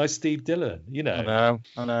drawn by Steve Dillon, you know.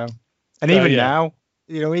 I know. And even now,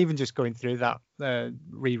 you know, even just going through that,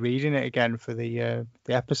 rereading it again for the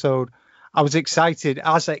episode, I was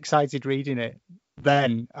as excited reading it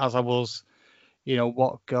then as I was, you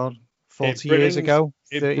know, 40 years ago,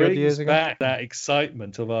 30 odd years ago. Back that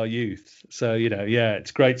excitement of our youth. So, you know,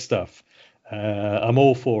 it's great stuff. I'm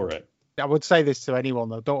all for it. I would say this to anyone,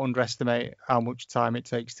 though. Don't underestimate how much time it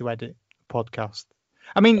takes to edit a podcast.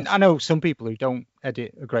 I mean, I know some people who don't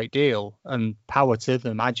edit a great deal, and power to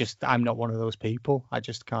them. I'm not one of those people. I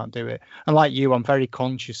just can't do it. And like you, I'm very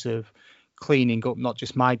conscious of cleaning up not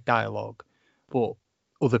just my dialogue, but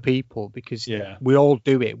other people, because we all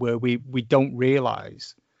do it where we don't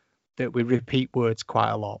realise that we repeat words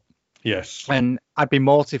quite a lot. Yes. And I'd be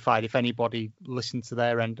mortified if anybody listened to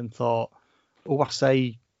their end and thought, oh, I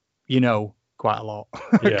say, you know, quite a lot,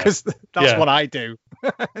 because that's what I do.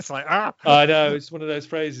 It's like, I know, it's one of those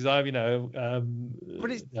phrases I've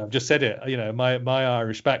just said it, you know, my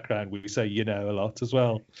Irish background, we say, you know, a lot as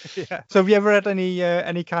well. Yeah. So have you ever had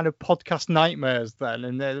any kind of podcast nightmares then?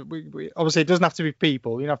 And we obviously, it doesn't have to be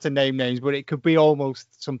people, you don't have to name names, but it could be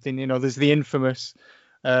almost something, you know, there's the infamous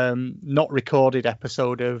not recorded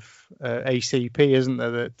episode of ACP, isn't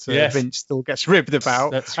there, that Vince still gets ribbed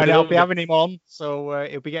about. That's and I'll be having him on, so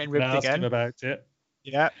he'll be getting ribbed ask again him about it.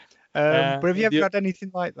 Yeah. But have you ever had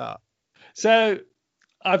anything like that? So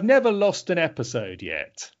I've never lost an episode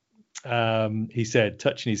yet. He said,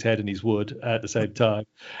 touching his head and his wood at the same time.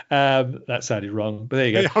 That sounded wrong, but there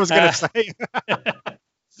you go. I was going to say.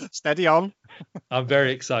 Steady on. I'm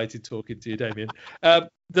very excited talking to you, Damien.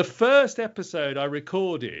 The first episode I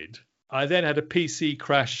recorded, I then had a PC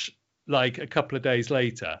crash like a couple of days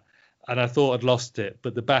later, and I thought I'd lost it,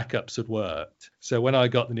 but the backups had worked. So when I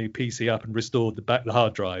got the new PC up and restored the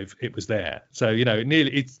hard drive, it was there. So, you know,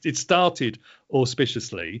 it started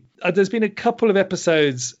auspiciously. There's been a couple of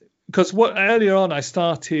episodes, because earlier on I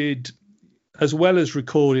started, as well as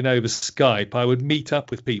recording over Skype, I would meet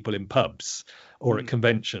up with people in pubs or at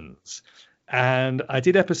conventions. And I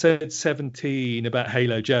did episode 17 about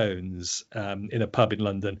Halo Jones in a pub in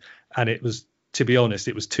London. And it was, to be honest,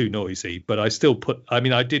 it was too noisy. But I still I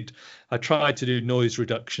tried to do noise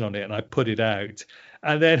reduction on it and I put it out.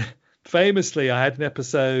 And then famously, I had an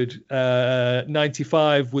episode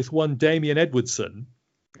 95 with one Damien Edwardson.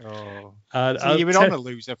 Oh, so you were on a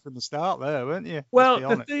loser from the start there, weren't you? Well,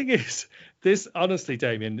 the thing is, this, honestly,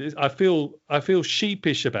 Damien, I feel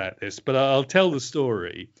sheepish about this, but I'll tell the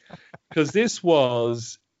story, because this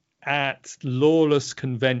was at Lawless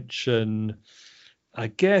Convention, I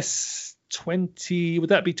guess would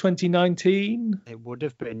that be 2019? It would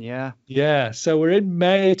have been, yeah. Yeah, so we're in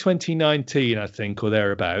May 2019, I think, or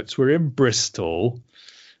thereabouts. We're in Bristol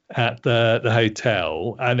at the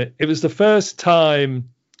hotel, and it was the first time.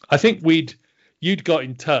 I think you'd got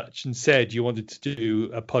in touch and said you wanted to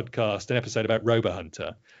do a podcast, an episode about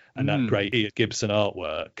Robohunter and that great Ian Gibson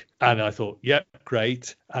artwork. And I thought, yep,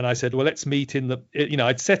 great. And I said, well, let's meet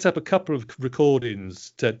I'd set up a couple of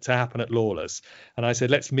recordings to happen at Lawless. And I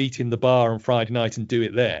said, let's meet in the bar on Friday night and do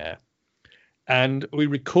it there. And we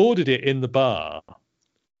recorded it in the bar,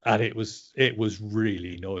 and it was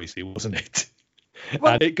really noisy, wasn't it?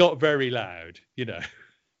 Well, and it got very loud, you know.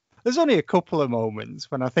 There's only a couple of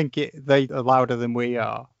moments when I think they are louder than we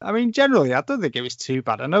are. I mean, generally, I don't think it was too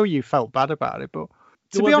bad. I know you felt bad about it, but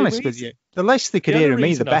to be honest with you, the less they could hear of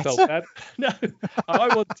me, the better. No,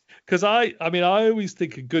 because I always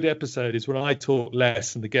think a good episode is when I talk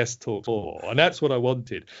less and the guest talks more, and that's what I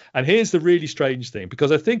wanted. And here's the really strange thing,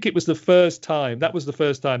 because I think it was the first time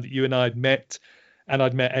that you and I had met, and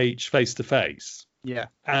I'd met H face to face. Yeah.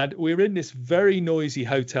 And we were in this very noisy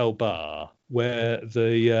hotel bar where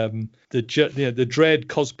the Dredd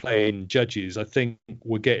cosplaying judges, I think,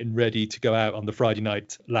 were getting ready to go out on the Friday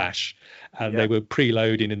night lash, and they were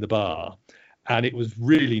preloading in the bar, and it was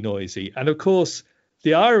really noisy. And of course,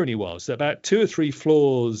 the irony was that about 2 or 3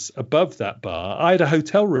 floors above that bar, I had a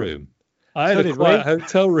hotel room. I had a quiet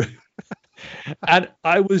hotel room. And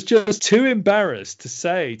I was just too embarrassed to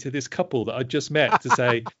say to this couple that I'd just met, to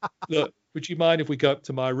say, look, would you mind if we go up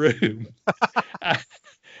to my room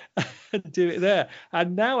and do it there?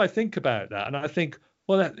 And now I think about that, and I think,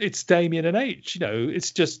 well, it's Damien and H. You know,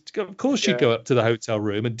 it's just, of course, you go up to the hotel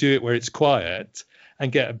room and do it where it's quiet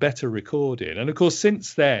and get a better recording. And of course,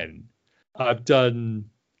 since then, I've done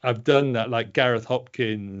I've done that, like Gareth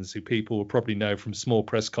Hopkins, who people will probably know from Small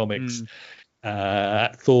Press Comics,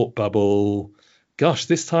 at Thought Bubble. Gosh,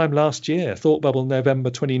 this time last year, Thought Bubble,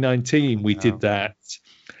 November 2019, we did that.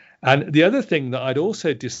 And the other thing that I'd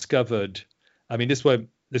also discovered, I mean, this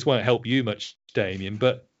won't help you much, Damien,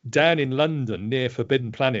 but down in London, near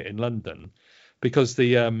Forbidden Planet in London, because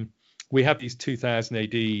we have these 2000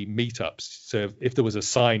 AD meetups. So if there was a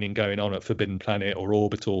signing going on at Forbidden Planet or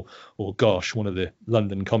Orbital or Gosh, one of the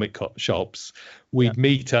London comic shops, we'd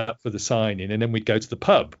meet up for the signing, and then we'd go to the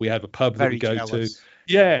pub. We have a pub that we go to.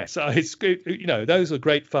 Yeah, so it's good. You know, those are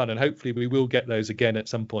great fun, and hopefully we will get those again at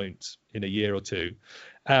some point in a year or two.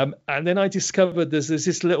 And then I discovered there's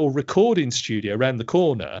this little recording studio around the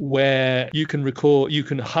corner where you can record, you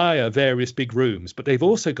can hire various big rooms, but they've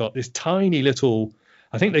also got this tiny little,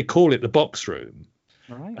 I think they call it the box room.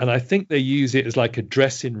 Right. And I think they use it as like a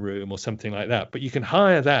dressing room or something like that. But you can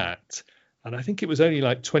hire that. And I think it was only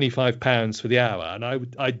like £25 for the hour.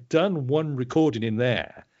 And I'd done one recording in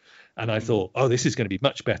there. And I thought, oh, this is going to be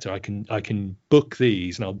much better. I can book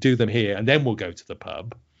these and I'll do them here. And then we'll go to the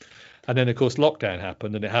pub. And then, of course, lockdown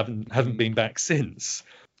happened and it haven't been back since.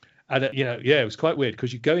 And, it was quite weird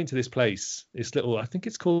because you go into this place, this little, I think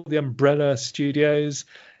it's called the Umbrella Studios.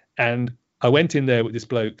 And I went in there with this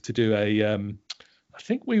bloke to do I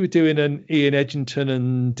think we were doing an Ian Edginton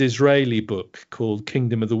and Disraeli book called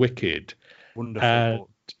Kingdom of the Wicked. Wonderful book.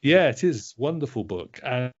 Yeah, it is a wonderful book.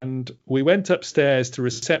 And we went upstairs to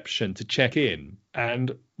reception to check in.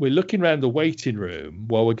 And we're looking around the waiting room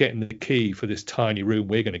while we're getting the key for this tiny room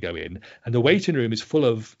we're going to go in. And the waiting room is full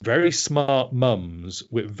of very smart mums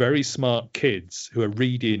with very smart kids who are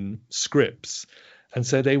reading scripts. And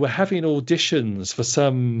so they were having auditions for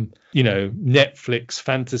some, Netflix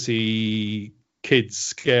fantasy kids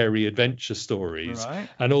scary adventure stories. Right.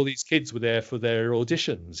 And all these kids were there for their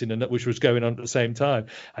auditions, which was going on at the same time.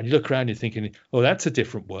 And you look around and you're thinking, oh, that's a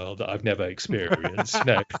different world that I've never experienced.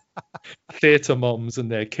 Theatre moms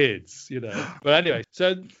and their kids, But anyway,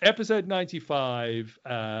 so episode 95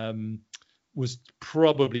 was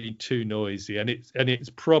probably too noisy, and it's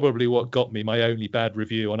probably what got me my only bad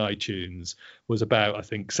review on iTunes was about, I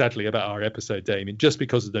think, sadly, about our episode, Damien, just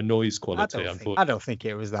because of the noise quality. Unfortunately, I don't think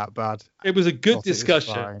it was that bad. It was a good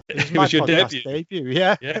discussion. It was your debut.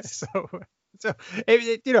 Yeah. Yes. So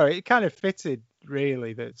it kind of fitted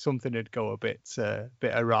really that something would go a bit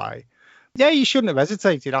awry. Yeah, you shouldn't have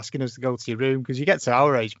hesitated asking us to go to your room, because you get to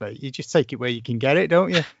our age, mate, you just take it where you can get it, don't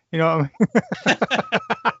you? You know what I mean?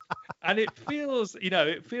 And it feels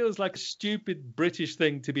like a stupid British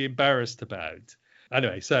thing to be embarrassed about.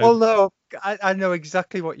 Anyway, so... Well, no, I know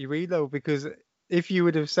exactly what you mean, though, because if you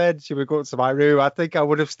would have said you would go to my room, I think I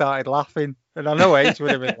would have started laughing. And I know Age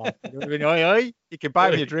would have been laughing. It would have been, oi, you can buy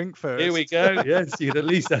me a drink first. Here we go. Yes, at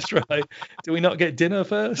least that's right. Do we not get dinner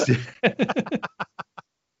first?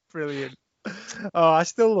 Brilliant. Oh, I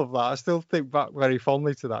still love that. I still think back very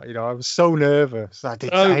fondly to that. I was so nervous. I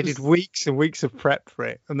did weeks and weeks of prep for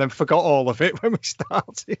it, and then forgot all of it when we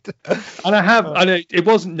started. And I know it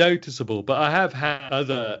wasn't noticeable, but I've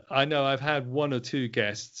had one or two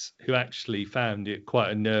guests who actually found it quite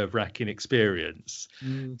a nerve-wracking experience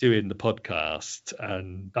doing the podcast.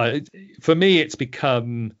 And for me, it's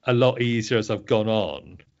become a lot easier as I've gone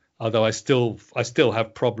on. Although I still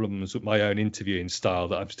have problems with my own interviewing style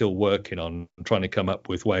that I'm still working on, trying to come up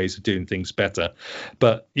with ways of doing things better.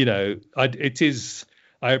 But, I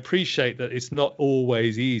appreciate that it's not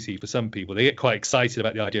always easy for some people. They get quite excited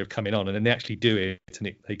about the idea of coming on, and then they actually do it,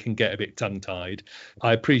 and they can get a bit tongue-tied.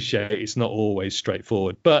 I appreciate it's not always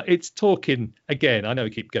straightforward, but it's talking, again, I know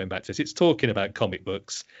we keep going back to this, it's talking about comic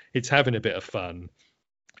books. It's having a bit of fun.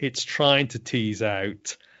 It's trying to tease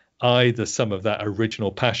out either some of that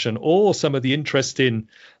original passion or some of the interesting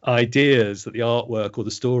ideas that the artwork or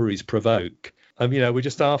the stories provoke. We're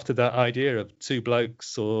just after that idea of two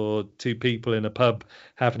blokes or two people in a pub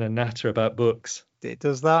having a natter about books. It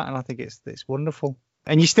does that, and I think it's wonderful.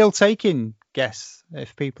 And you're still taking guests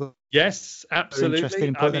if people yes, absolutely. Are interested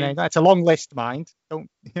in putting their name. It's a long list, mind.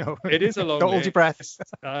 It is a long list. Don't hold your breath.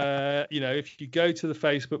 If you go to the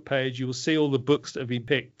Facebook page, you will see all the books that have been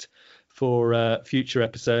picked for future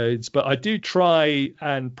episodes, but I do try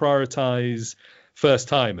and prioritize first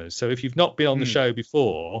timers. So if you've not been on the show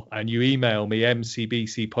before and you email me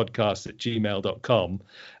mcbcpodcast@gmail.com,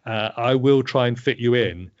 I will try and fit you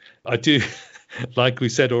in. I do, like we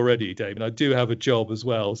said already, David, I do have a job as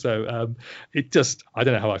well. So I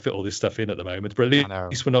don't know how I fit all this stuff in at the moment, but at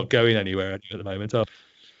least we're not going anywhere at the moment.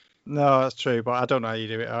 No, that's true, but I don't know how you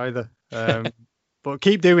do it either. But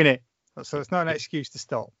keep doing it. So it's not an excuse to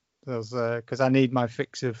stop. because I need my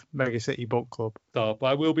fix of Mega City Book Club. Stop.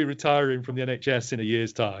 I will be retiring from the NHS in a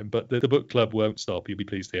year's time, but the book club won't stop. You'll be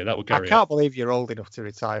pleased to hear that will carry on. I can't believe you're old enough to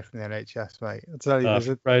retire from the NHS, mate. I'll tell you, I'm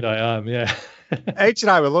afraid I am, yeah. H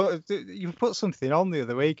and I were you put something on the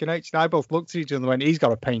other week, and H and I both looked at each other and went, "He's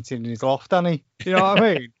got a painting in his loft, hasn't he?" You know what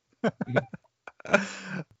I mean?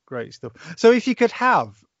 Great stuff. So, if you could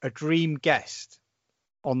have a dream guest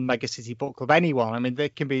on Mega City Book Club, anyone, I mean, they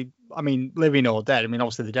can be, living or dead. I mean,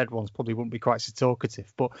 obviously the dead ones probably wouldn't be quite so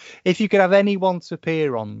talkative, but if you could have anyone to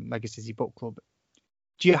appear on Mega City Book Club,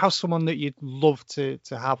 do you have someone that you'd love to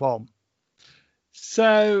have on?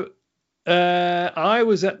 So I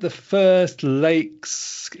was at the first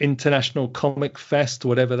Lakes International Comic Fest,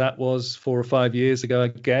 whatever that was, 4 or 5 years ago, I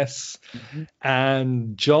guess. Mm-hmm.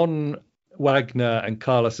 And John Wagner and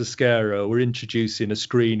Carlos Osquero were introducing a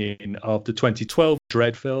screening of the 2012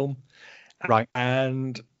 Dredd film. Right.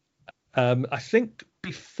 And I think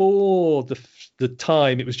before the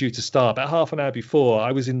time it was due to start, about half an hour before,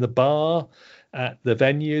 I was in the bar at the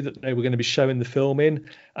venue that they were going to be showing the film in,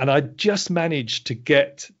 and I just managed to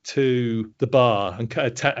get to the bar and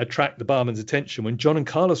attract the barman's attention when John and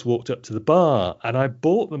Carlos walked up to the bar, and I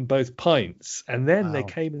bought them both pints, and then they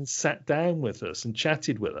came and sat down with us and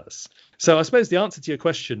chatted with us. So I suppose the answer to your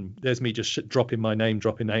question, there's me just dropping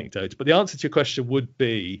anecdotes, but the answer to your question would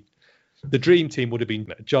be the dream team would have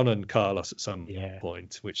been John and Carlos at some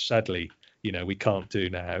point, which sadly, we can't do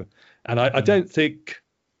now. And I don't think,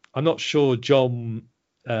 I'm not sure John,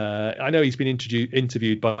 I know he's been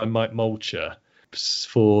interviewed by Mike Mulcher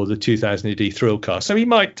for the 2000 AD Thrillcast, so he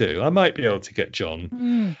might do. I might be able to get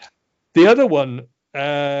John. The other one,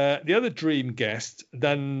 the other dream guest,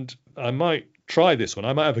 then I might try this one,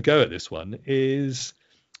 I might have a go at this one, is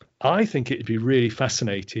I think it'd be really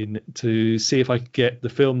fascinating to see if I could get the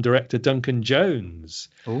film director Duncan Jones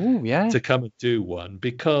to come and do one,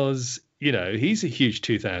 because, he's a huge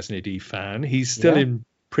 2000 AD fan. He's still in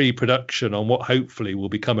pre-production on what hopefully will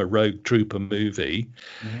become a Rogue Trooper movie.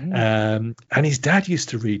 And his dad used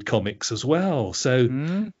to read comics as well.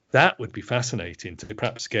 So that would be fascinating to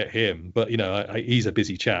perhaps get him. But, he's a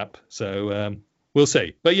busy chap. So we'll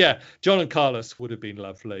see. But yeah, John and Carlos would have been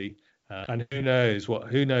lovely. And who knows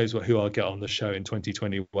who I'll get on the show in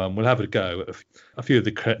 2021. We'll have a go at a few of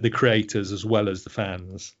the creators as well as the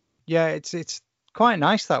fans. Yeah, it's quite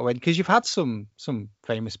nice that way, because you've had some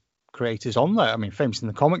famous creators on there. I mean, famous in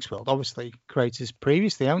the comics world, obviously, creators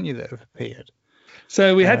previously, haven't you, that have appeared?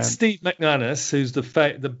 So we had Steve McManus, who's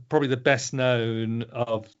probably the best known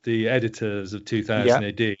of the editors of 2000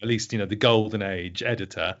 AD, at least, the Golden Age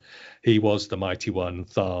editor. He was the Mighty One,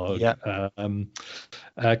 Tharg.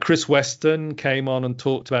 Chris Weston came on and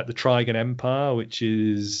talked about the Trigon Empire, which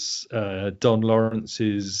is Don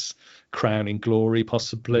Lawrence's crowning glory,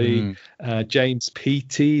 possibly. James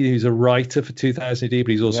Peaty, who's a writer for 2000 AD,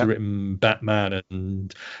 but he's also written Batman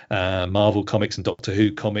and Marvel comics and Doctor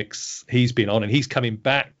Who comics. He's been on, and he's coming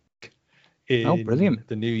back in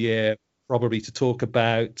the new year, probably to talk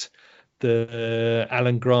about the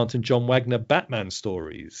Alan Grant and John Wagner Batman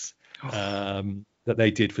stories that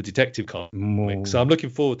they did for Detective Comics. So I'm looking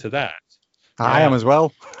forward to that. I am as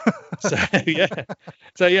well. So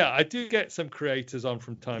I do get some creators on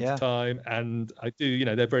from time to time, and I do,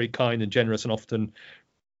 they're very kind and generous and often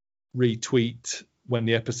retweet when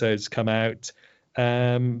the episodes come out.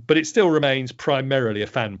 But it still remains primarily a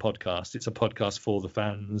fan podcast. It's a podcast for the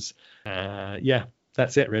fans.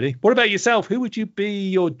 That's it, really. What about yourself? Who would you be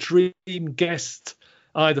your dream guest,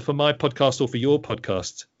 either for my podcast or for your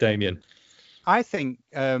podcast, Damien? I think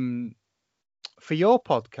for your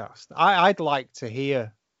podcast, I'd like to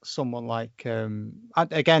hear someone like,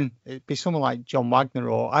 again, it'd be someone like John Wagner,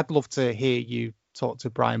 or I'd love to hear you talk to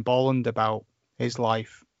Brian Bolland about his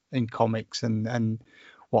life in comics and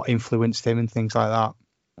what influenced him and things like that.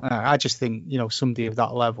 I just think, somebody of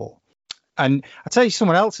that level. And I'll tell you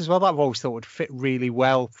someone else as well that I've always thought would fit really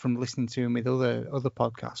well from listening to him with other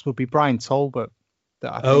podcasts would be Brian Talbot.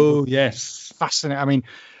 That I think fascinating. I mean,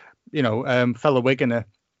 fellow Wiganer,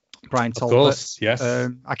 Brian Talbot. Of course, yes.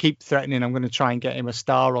 I keep threatening I'm going to try and get him a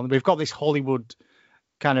star on. We've got this Hollywood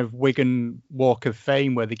kind of Wigan Walk of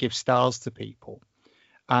Fame where they give stars to people.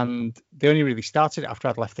 And they only really started it after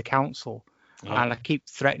I'd left the council. Oh. And I keep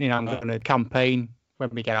threatening I'm going to campaign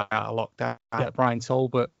when we get out of lockdown, get Brian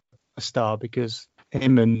Talbot a star, because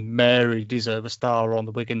him and Mary deserve a star on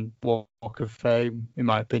the Wigan Walk of Fame, in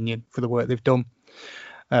my opinion, for the work they've done.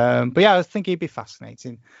 But yeah, I think he'd be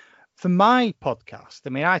fascinating. For my podcast, I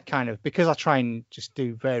mean, I kind of, because I try and just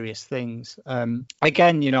do various things.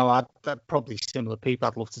 Again, I'd probably similar people.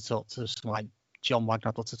 I'd love to talk to some like John Wagner.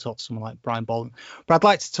 I'd love to talk to someone like Brian Bolton. But I'd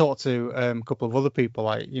like to talk to a couple of other people,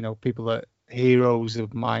 like, people that heroes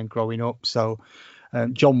of mine growing up. So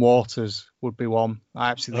John Waters would be one.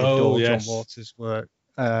 I absolutely adore John Waters' work.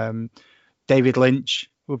 David Lynch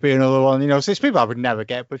would be another one. So it's people I would never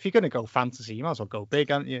get. But if you're going to go fantasy, you might as well go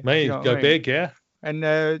big, aren't you? Mate, go big, yeah.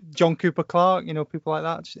 And John Cooper Clarke, people like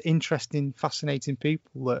that. Just interesting, fascinating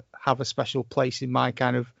people that have a special place in my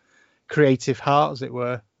kind of creative heart, as it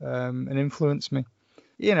were, and influence me.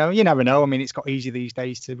 You never know. I mean, it's got easy these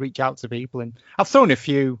days to reach out to people, and I've thrown a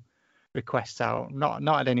few requests out, not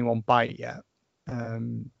had anyone bite yet.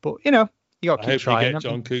 But you got to keep trying. You get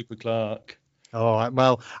John Cooper Clarke. Oh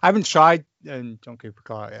well, I haven't tried John Cooper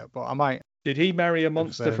Clarke yet, but I might. Did he marry a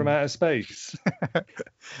monster from outer space?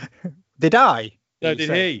 Did I? No,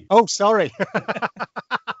 did he? Oh, sorry.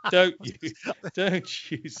 Don't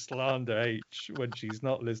you slander H when she's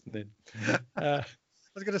not listening. I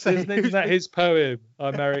was going to say, isn't that his poem?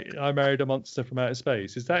 I married a monster from outer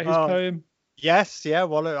space. Is that his poem? Yes, yeah.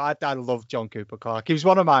 Well, I love John Cooper Clarke. He was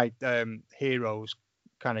one of my heroes,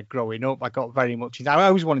 kind of growing up. I got very much into. I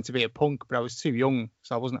always wanted to be a punk, but I was too young,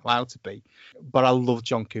 so I wasn't allowed to be. But I love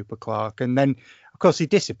John Cooper Clarke, and then, of course, he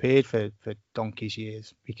disappeared for donkey's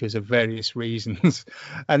years because of various reasons.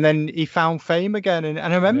 And then he found fame again. And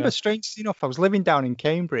I remember, strangely enough, I was living down in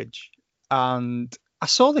Cambridge and I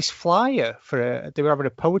saw this flyer they were having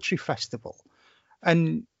a poetry festival.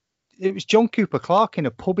 And it was John Cooper Clarke in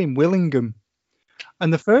a pub in Willingham.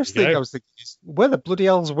 And the first thing I was thinking is, where the bloody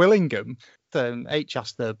hell's Willingham? Then H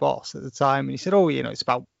asked their boss at the time, and he said, it's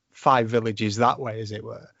about 5 villages that way, as it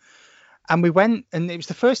were. And we went, and it was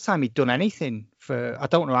the first time he'd done anything for I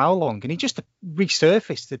don't know how long, and he just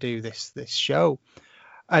resurfaced to do this show.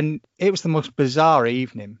 And it was the most bizarre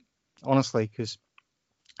evening, honestly, because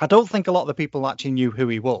I don't think a lot of the people actually knew who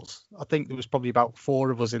he was. I think there was probably about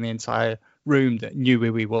 4 of us in the entire room that knew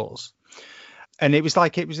who he was. And it was a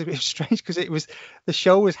bit strange because the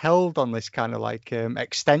show was held on this kind of like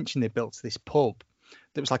extension they built to this pub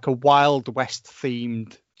that was like a Wild West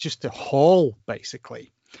themed, just a hall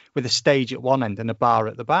basically, with a stage at one end and a bar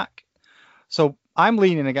at the back. So I'm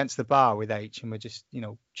leaning against the bar with H, and we're just,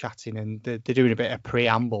 chatting, and they're doing a bit of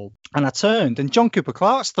preamble. And I turned, and John Cooper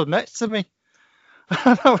Clarke stood next to me.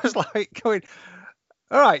 And I was like going,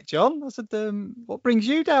 all right, John. I said, what brings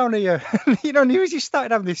you down here? And he was just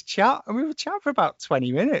started having this chat, and we were chatting for about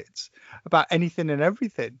 20 minutes about anything and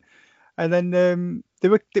everything. And then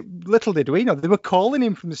little did we know, they were calling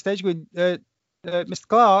him from the stage going, Mr.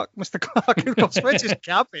 Clarke, of course, we're just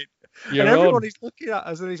cabbing. And everybody's looking at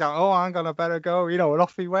us, and he's like, oh, hang on, I better go, and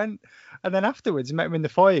off he went. And then afterwards, I met him in the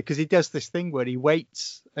foyer, because he does this thing where he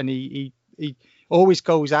waits, and he always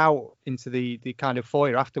goes out into the kind of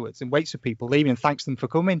foyer afterwards and waits for people leaving and thanks them for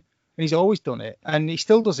coming. And he's always done it, and he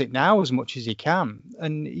still does it now as much as he can.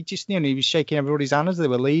 And he just, he was shaking everybody's hand as they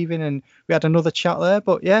were leaving, and we had another chat there.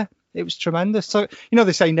 But yeah, it was tremendous. So,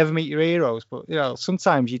 they say never meet your heroes, but,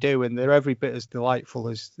 sometimes you do, and they're every bit as delightful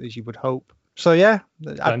as you would hope. So, yeah.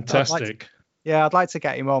 Fantastic. I'd like to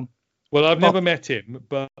get him on. Well, I've never met him,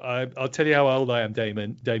 but I'll tell you how old I am,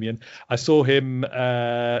 Damien. I saw him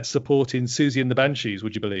supporting Susie and the Banshees,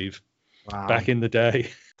 would you believe? Wow. Back in the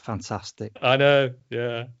day. Fantastic. I know,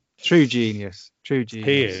 yeah. True genius.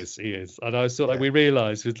 He is. And I was sort of like, we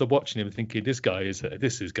realised, watching him, thinking, this guy is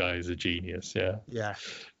a genius, yeah.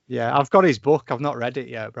 Yeah, I've got his book. I've not read it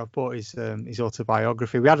yet, but I've bought his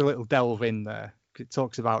autobiography. We had a little delve in there. It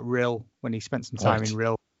talks about Rhyl, when he spent some time in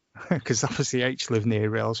Rhyl, because obviously H lived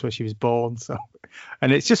near Rhyl, that's where she was born. So,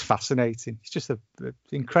 and it's just fascinating. He's just an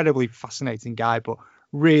incredibly fascinating guy, but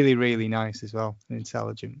really, really nice as well, and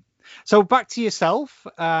intelligent. So back to yourself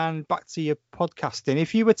and back to your podcasting.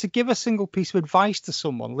 If you were to give a single piece of advice to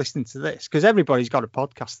someone listening to this, because everybody's got a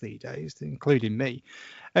podcast these days, including me,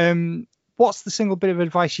 what's the single bit of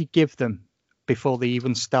advice you give them before they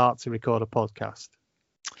even start to record a podcast?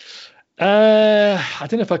 I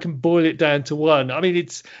don't know if I can boil it down to one. I mean,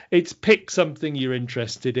 it's pick something you're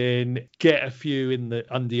interested in, get a few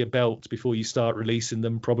under your belt before you start releasing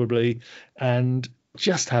them, probably, and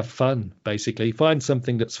just have fun. Basically, find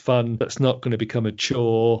something that's fun, that's not going to become a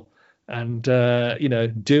chore, and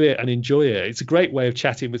do it and enjoy it. It's a great way of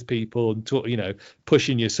chatting with people and talk,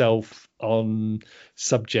 pushing yourself on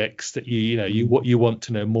subjects that you want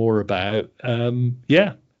to know more about.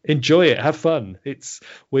 Enjoy it, have fun.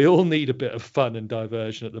 We all need a bit of fun and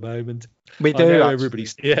diversion at the moment. We do. I know everybody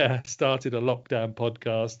started a lockdown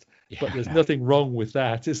podcast, but there's nothing wrong with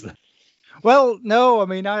that, is there? Well, no, I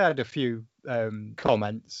mean, I had a few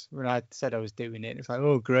comments when I said I was doing it. It's like,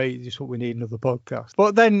 oh, great, just what we need, another podcast.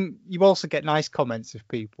 But then you also get nice comments of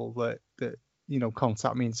people that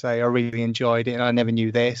contact me and say, I really enjoyed it and I never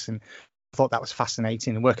knew this and I thought that was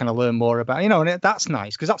fascinating and where can I learn more about, and that's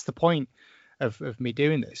nice because that's the point of me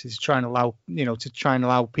doing this, is trying to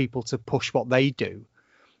allow people to push what they do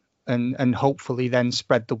and hopefully then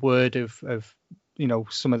spread the word of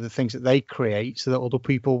some of the things that they create so that other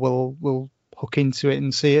people will hook into it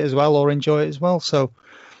and see it as well or enjoy it as well. So,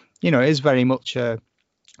 it is very much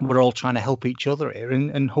we're all trying to help each other here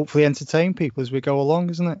and hopefully entertain people as we go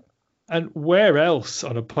along, isn't it? And where else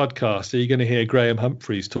on a podcast are you going to hear Graham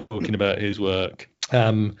Humphreys talking about his work?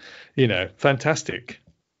 Fantastic.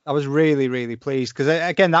 I was really, really pleased because,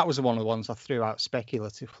 again, that was one of the ones I threw out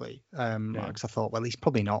speculatively because I thought, well, he's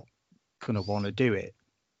probably not going to want to do it.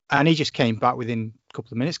 And he just came back within a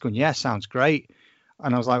couple of minutes going, yeah, sounds great.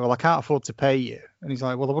 And I was like, well, I can't afford to pay you. And he's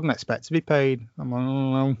like, well, I wouldn't expect to be paid. I'm like,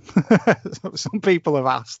 oh, no. Some people have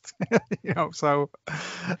asked,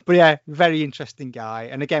 but yeah, very interesting guy.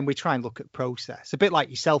 And again, we try and look at process, a bit like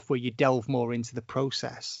yourself, where you delve more into the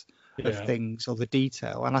process of things or the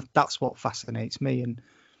detail. And that's what fascinates me. And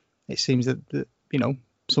it seems that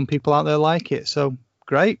some people out there like it. So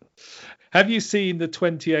great. Have you seen the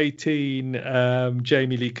 2018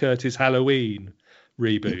 Jamie Lee Curtis Halloween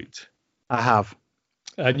reboot? I have.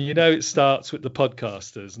 And it starts with the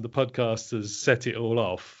podcasters, and the podcasters set it all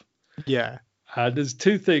off. Yeah. And there's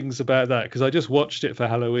two things about that, because I just watched it for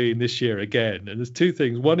Halloween this year again. And there's two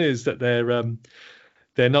things. One is that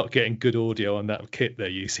they're not getting good audio on that kit they're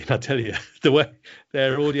using. I tell you, the way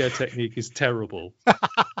their audio technique is terrible.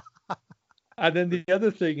 And then the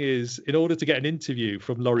other thing is, in order to get an interview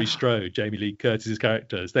from Laurie Strode, Jamie Lee Curtis's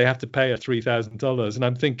characters, they have to pay her $3,000. And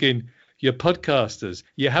I'm thinking, you're podcasters.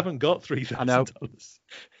 You haven't got $3,000.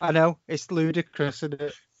 I know. It's ludicrous, isn't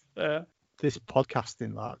it? This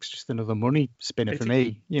podcasting lark's just another money spinner for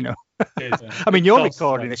me, I mean, you're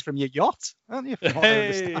recording this from your yacht, aren't you?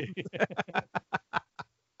 Hey.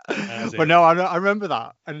 But no, I remember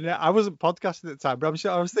that. And I wasn't podcasting at the time, but I'm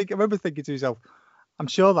sure I remember thinking to myself, I'm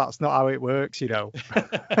sure that's not how it works,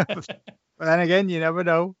 But then again, you never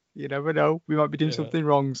know. We might be doing something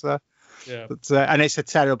wrong, sir. Yeah. But, and it's a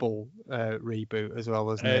terrible reboot as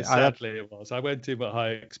well, isn't it? Sadly, it was. I went in with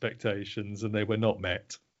high expectations and they were not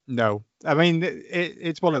met. No, I mean,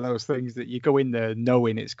 it's one of those things that you go in there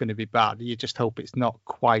knowing it's going to be bad. You just hope it's not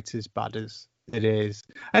quite as bad as it is.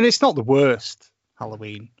 And it's not the worst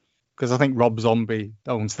Halloween, because I think Rob Zombie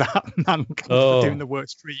owns that man for doing the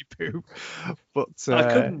worst reboot. But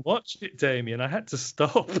I couldn't watch it, Damien. I had to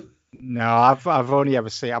stop. No, I've only ever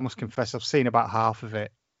seen, I must confess, I've seen about half of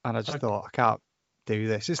it. And I just thought, I can't do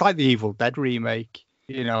this. It's like the Evil Dead remake.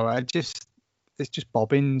 It's just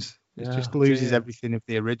bobbins. It just loses everything of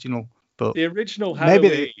the original. But the original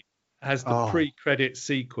Halloween has the pre-credit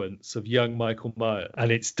sequence of young Michael Myers,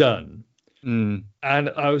 and it's done. And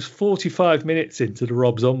I was 45 minutes into the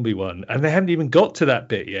Rob Zombie one, and they haven't even got to that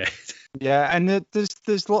bit yet. Yeah, and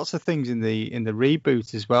there's lots of things in the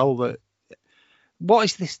reboot as well that. What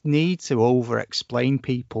is this need to over-explain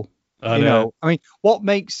people? I mean, what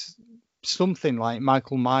makes something like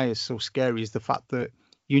Michael Myers so scary is the fact that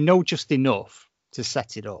just enough to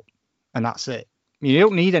set it up, and that's it. You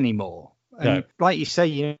don't need any more. And like you say,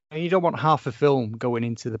 you don't want half a film going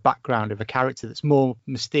into the background of a character that's more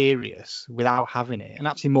mysterious without having it, and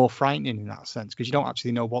actually more frightening in that sense, because you don't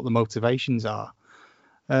actually know what the motivations are.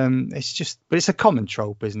 But it's a common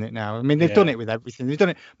trope, isn't it? Now, I mean, they've done it with everything. They've done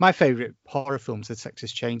it. My favorite horror film's the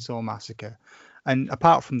Texas Chainsaw Massacre, and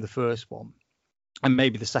apart from the first one, and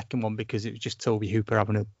maybe the second one because it was just Toby Hooper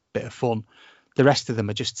having a bit of fun, the rest of them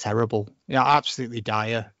are just terrible. Absolutely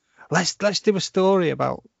dire. Let's do a story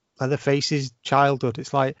about Leatherface's childhood.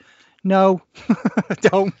 It's like, no,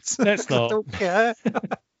 don't. Let's not. I don't care.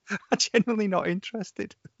 I'm genuinely not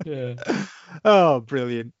interested. Yeah. Oh,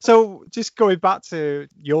 brilliant. So just going back to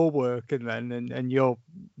your work and your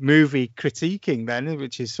movie critiquing then,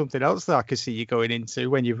 which is something else that I can see you going into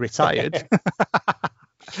when you've retired.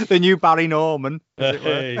 The new Barry Norman, as it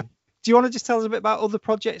were. Do you want to just tell us a bit about other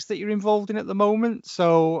projects that you're involved in at the moment?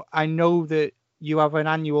 So I know that you have an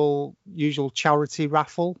annual usual charity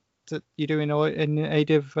raffle that you do in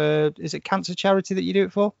aid of, is it cancer charity that you do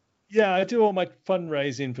it for? Yeah, I do all my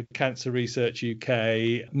fundraising for Cancer Research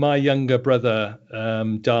UK. My younger brother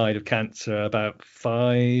died of cancer about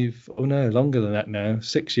longer than that now,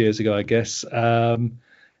 6 years ago, I guess.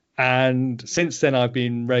 And since then, I've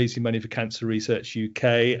been raising money for Cancer Research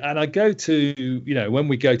UK. And I go to, when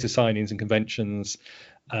we go to signings and conventions,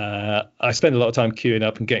 I spend a lot of time queuing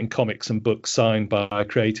up and getting comics and books signed by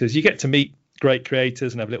creators. You get to meet great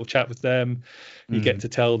creators and have a little chat with them. You get to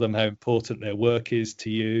tell them how important their work is to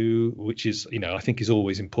you, which is, I think is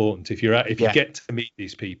always important. If you get to meet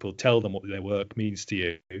these people, tell them what their work means to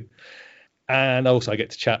you. And also I get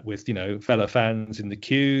to chat with, fellow fans in the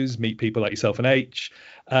queues, meet people like yourself and H.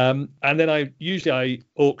 And then I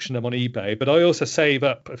auction them on eBay, but I also save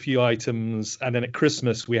up a few items. And then at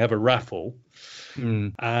Christmas, we have a raffle.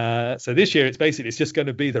 So this year, it's just going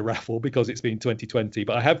to be the raffle because it's been 2020.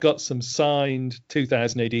 But I have got some signed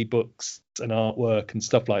 2000 AD books and artwork and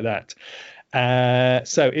stuff like that.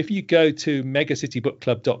 So if you go to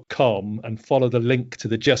megacitybookclub.com and follow the link to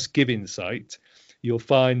the Just Giving site, you'll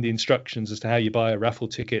find the instructions as to how you buy a raffle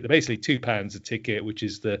ticket. They're basically £2 a ticket, which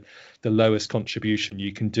is the lowest contribution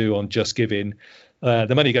you can do on Just Giving.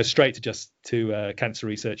 The money goes straight to Cancer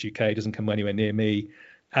Research UK. It doesn't come anywhere near me.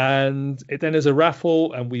 And then there's a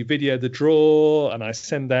raffle, and we video the draw, and I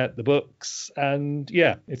send out the books. And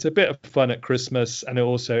yeah, it's a bit of fun at Christmas, and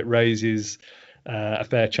it raises a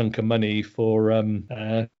fair chunk of money for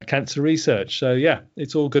cancer research. So yeah,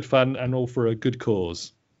 it's all good fun and all for a good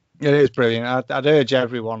cause. It is brilliant. I'd urge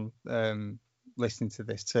everyone listening to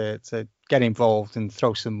this to get involved and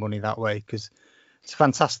throw some money that way, because it's a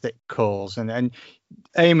fantastic cause. And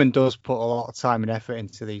Eamon does put a lot of time and effort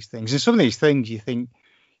into these things. And some of these things you think,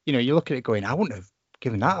 you look at it going, I wouldn't have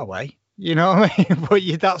given that away. You know what I mean?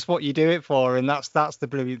 But that's what you do it for. And that's the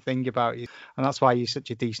brilliant thing about you. And that's why you're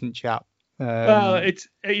such a decent chap. Well,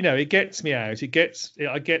 it gets me out.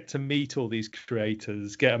 I get to meet all these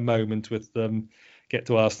creators, get a moment with them, get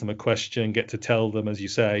to ask them a question, get to tell them, as you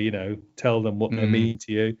say, tell them what they mean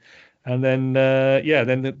to you. And then,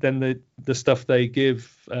 then the stuff they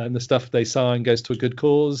give and the stuff they sign goes to a good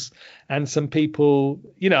cause. And some people,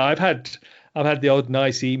 I've had the odd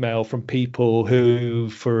nice email from people who,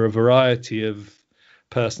 for a variety of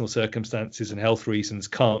personal circumstances and health reasons,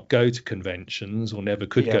 can't go to conventions or never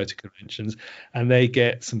could go to conventions, and they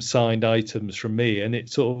get some signed items from me, and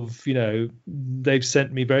it's sort of, they've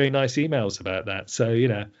sent me very nice emails about that. So,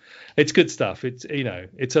 it's good stuff. It's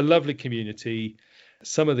a lovely community.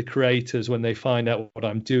 Some of the creators, when they find out what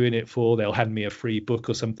I'm doing it for, they'll hand me a free book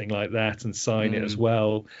or something like that and sign it as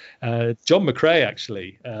well. John McCrae,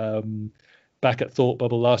 actually, back at Thought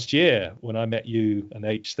Bubble last year when I met you and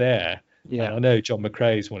H there. Yeah, and I know John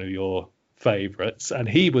McCrae is one of your favourites, and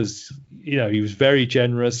he was very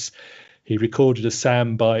generous. He recorded a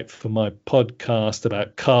soundbite for my podcast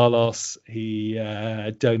about Carlos. He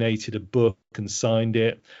donated a book and signed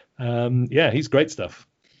it. He's great stuff.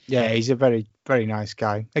 Yeah, he's a very, very nice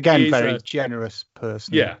guy. Again, very generous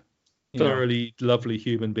person. Yeah, thoroughly lovely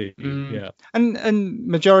human being. Yeah, and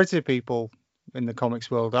majority of people in the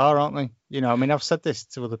comics world aren't they? I've said this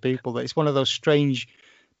to other people, that it's one of those strange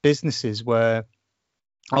businesses where,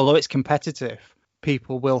 although it's competitive,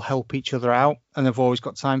 people will help each other out, and they've always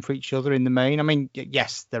got time for each other in the main. I mean,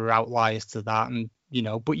 yes, there are outliers to that, and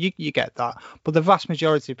but you get that. But the vast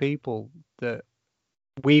majority of people that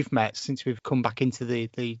we've met since we've come back into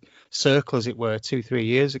the circle, as it were, 2-3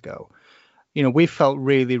 years ago, we felt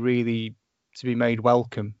really, really to be made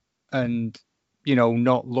welcome, and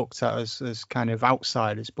not looked at as kind of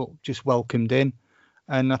outsiders, but just welcomed in.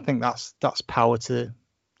 And I think that's power to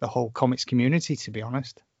the whole comics community, to be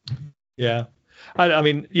honest. Yeah. I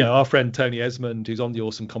mean, our friend Tony Esmond, who's on the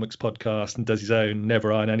Awesome Comics podcast and does his own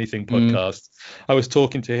Never Iron Anything podcast, I was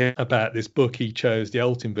talking to him about this book he chose, The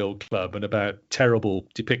Altonville Club, and about terrible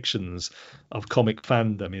depictions of comic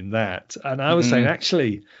fandom in that. And I was saying,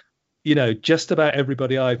 actually, just about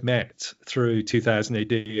everybody I've met through 2000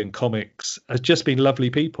 AD and comics has just been lovely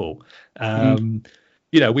people.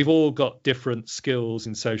 We've all got different skills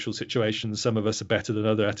in social situations. Some of us are better than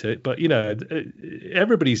others at it, but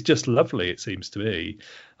everybody's just lovely. It seems to me.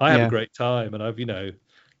 I have a great time, and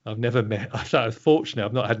I've never met. I'm fortunate.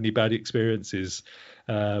 I've not had any bad experiences.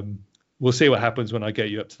 We'll see what happens when I get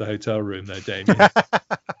you up to the hotel room, though, Damien.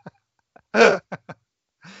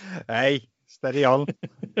 Hey, steady on.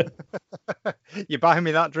 You buy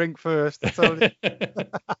me that drink first. I told you.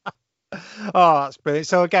 Oh, that's brilliant.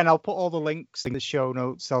 So again, I'll put all the links in the show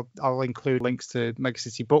notes. I'll include links to Mega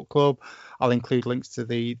City Book Club. I'll include links to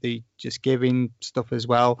the Just Giving stuff as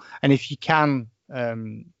well. And if you can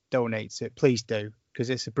donate it, please do, because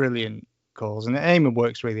it's a brilliant cause. And Eamon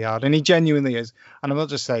works really hard, and he genuinely is. And I'm not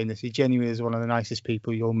just saying this, he genuinely is one of the nicest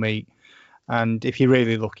people you'll meet. And if you're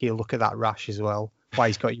really lucky, you'll look at that rash as well, why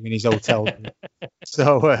he's got you in his hotel.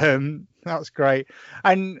 So that's great.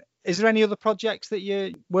 And is there any other projects that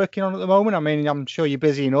you're working on at the moment? I mean, I'm sure you're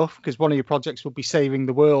busy enough, because one of your projects will be saving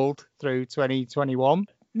the world through 2021.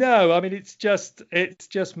 No, I mean it's just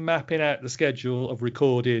mapping out the schedule of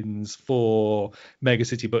recordings for Mega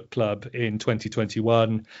City Book Club in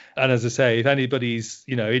 2021. And as I say, if anybody's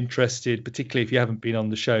interested, particularly if you haven't been on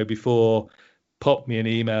the show before, pop me an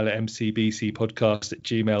email at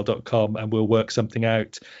mcbcpodcast@gmail.com and we'll work something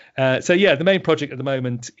out. So yeah, the main project at the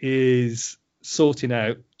moment is sorting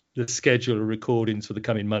out the schedule of recordings for the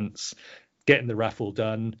coming months, getting the raffle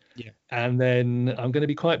done. Yeah. And then I'm going to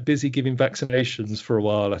be quite busy giving vaccinations for a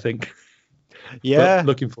while, I think. Yeah. But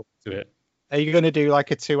looking forward to it. Are you going to do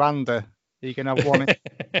like a two-hander? Are you going to have one?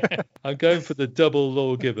 I'm going for the double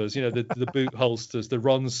lawgivers, the boot holsters, the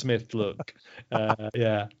Ron Smith look.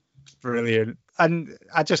 Yeah. Brilliant. And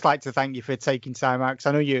I'd just like to thank you for taking time out, because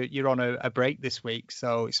I know you're on a break this week.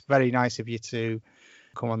 So it's very nice of you to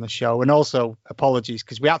come on the show. And also apologies,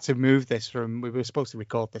 because we had to move this we were supposed to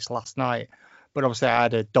record this last night, but obviously I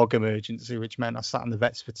had a dog emergency, which meant I sat in the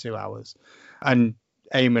vets for 2 hours. And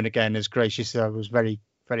Eamon, again, as gracious, was very,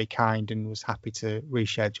 very kind and was happy to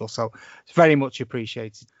reschedule. So it's very much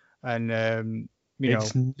appreciated. And,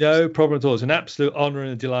 it's no problem at all. It's an absolute honor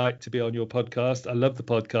and a delight to be on your podcast. I love the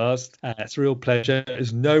podcast. It's a real pleasure.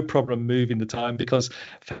 There's no problem moving the time because,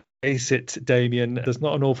 face it, Damien, there's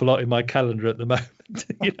not an awful lot in my calendar at the moment.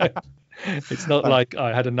 It's not like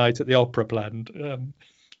I had a night at the opera planned.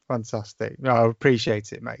 Fantastic. No, I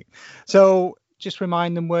appreciate it, mate. So just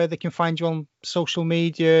remind them where they can find you on social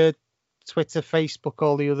media, Twitter, Facebook,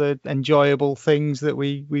 all the other enjoyable things that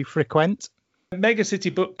we frequent.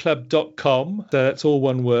 megacitybookclub.com. So that's all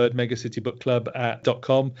one word,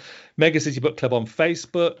 megacitybookclub.com. Mega City Book Club on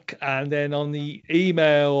Facebook, and then on the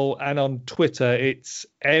email and on Twitter, it's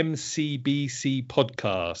MCBC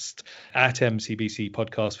Podcast, at MCBC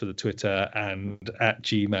Podcast for the Twitter and at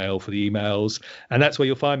Gmail for the emails. And that's where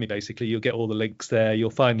you'll find me, basically. You'll get all the links there.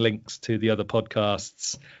 You'll find links to the other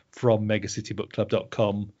podcasts from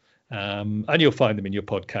megacitybookclub.com. And you'll find them in your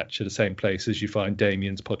podcatcher, the same place as you find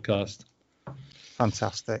Damien's podcast.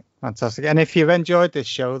 Fantastic. And if you've enjoyed this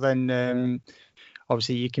show, then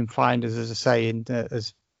obviously you can find us, as I say,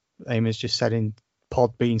 as Eamon's just said, in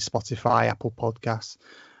Podbean, Spotify, Apple Podcasts.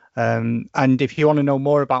 And if you want to know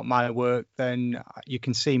more about my work, then you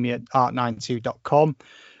can see me at art92.com.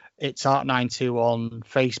 It's art92 on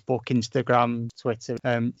Facebook, Instagram, Twitter.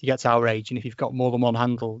 You get to our age, and if you've got more than one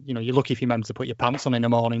handle, you're lucky if you remember to put your pants on in the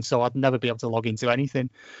morning. So I'd never be able to log into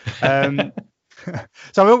anything.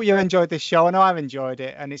 So I hope you enjoyed this show. I know I've enjoyed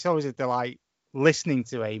it, and it's always a delight listening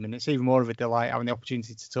to Eamon. It's even more of a delight having the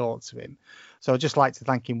opportunity to talk to him. So I'd just like to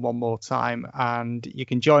thank him one more time, and you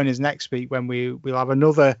can join us next week when we'll have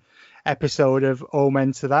another episode of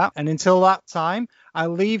Amen to That. And until that time, I'll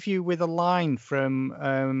leave you with a line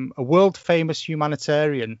from a world famous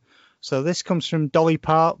humanitarian. So this comes from Dolly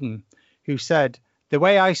Parton, who said, "The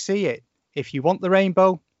way I see it, if you want the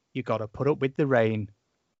rainbow, you got to put up with the rain."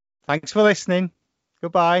 Thanks for listening.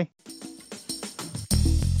 Goodbye.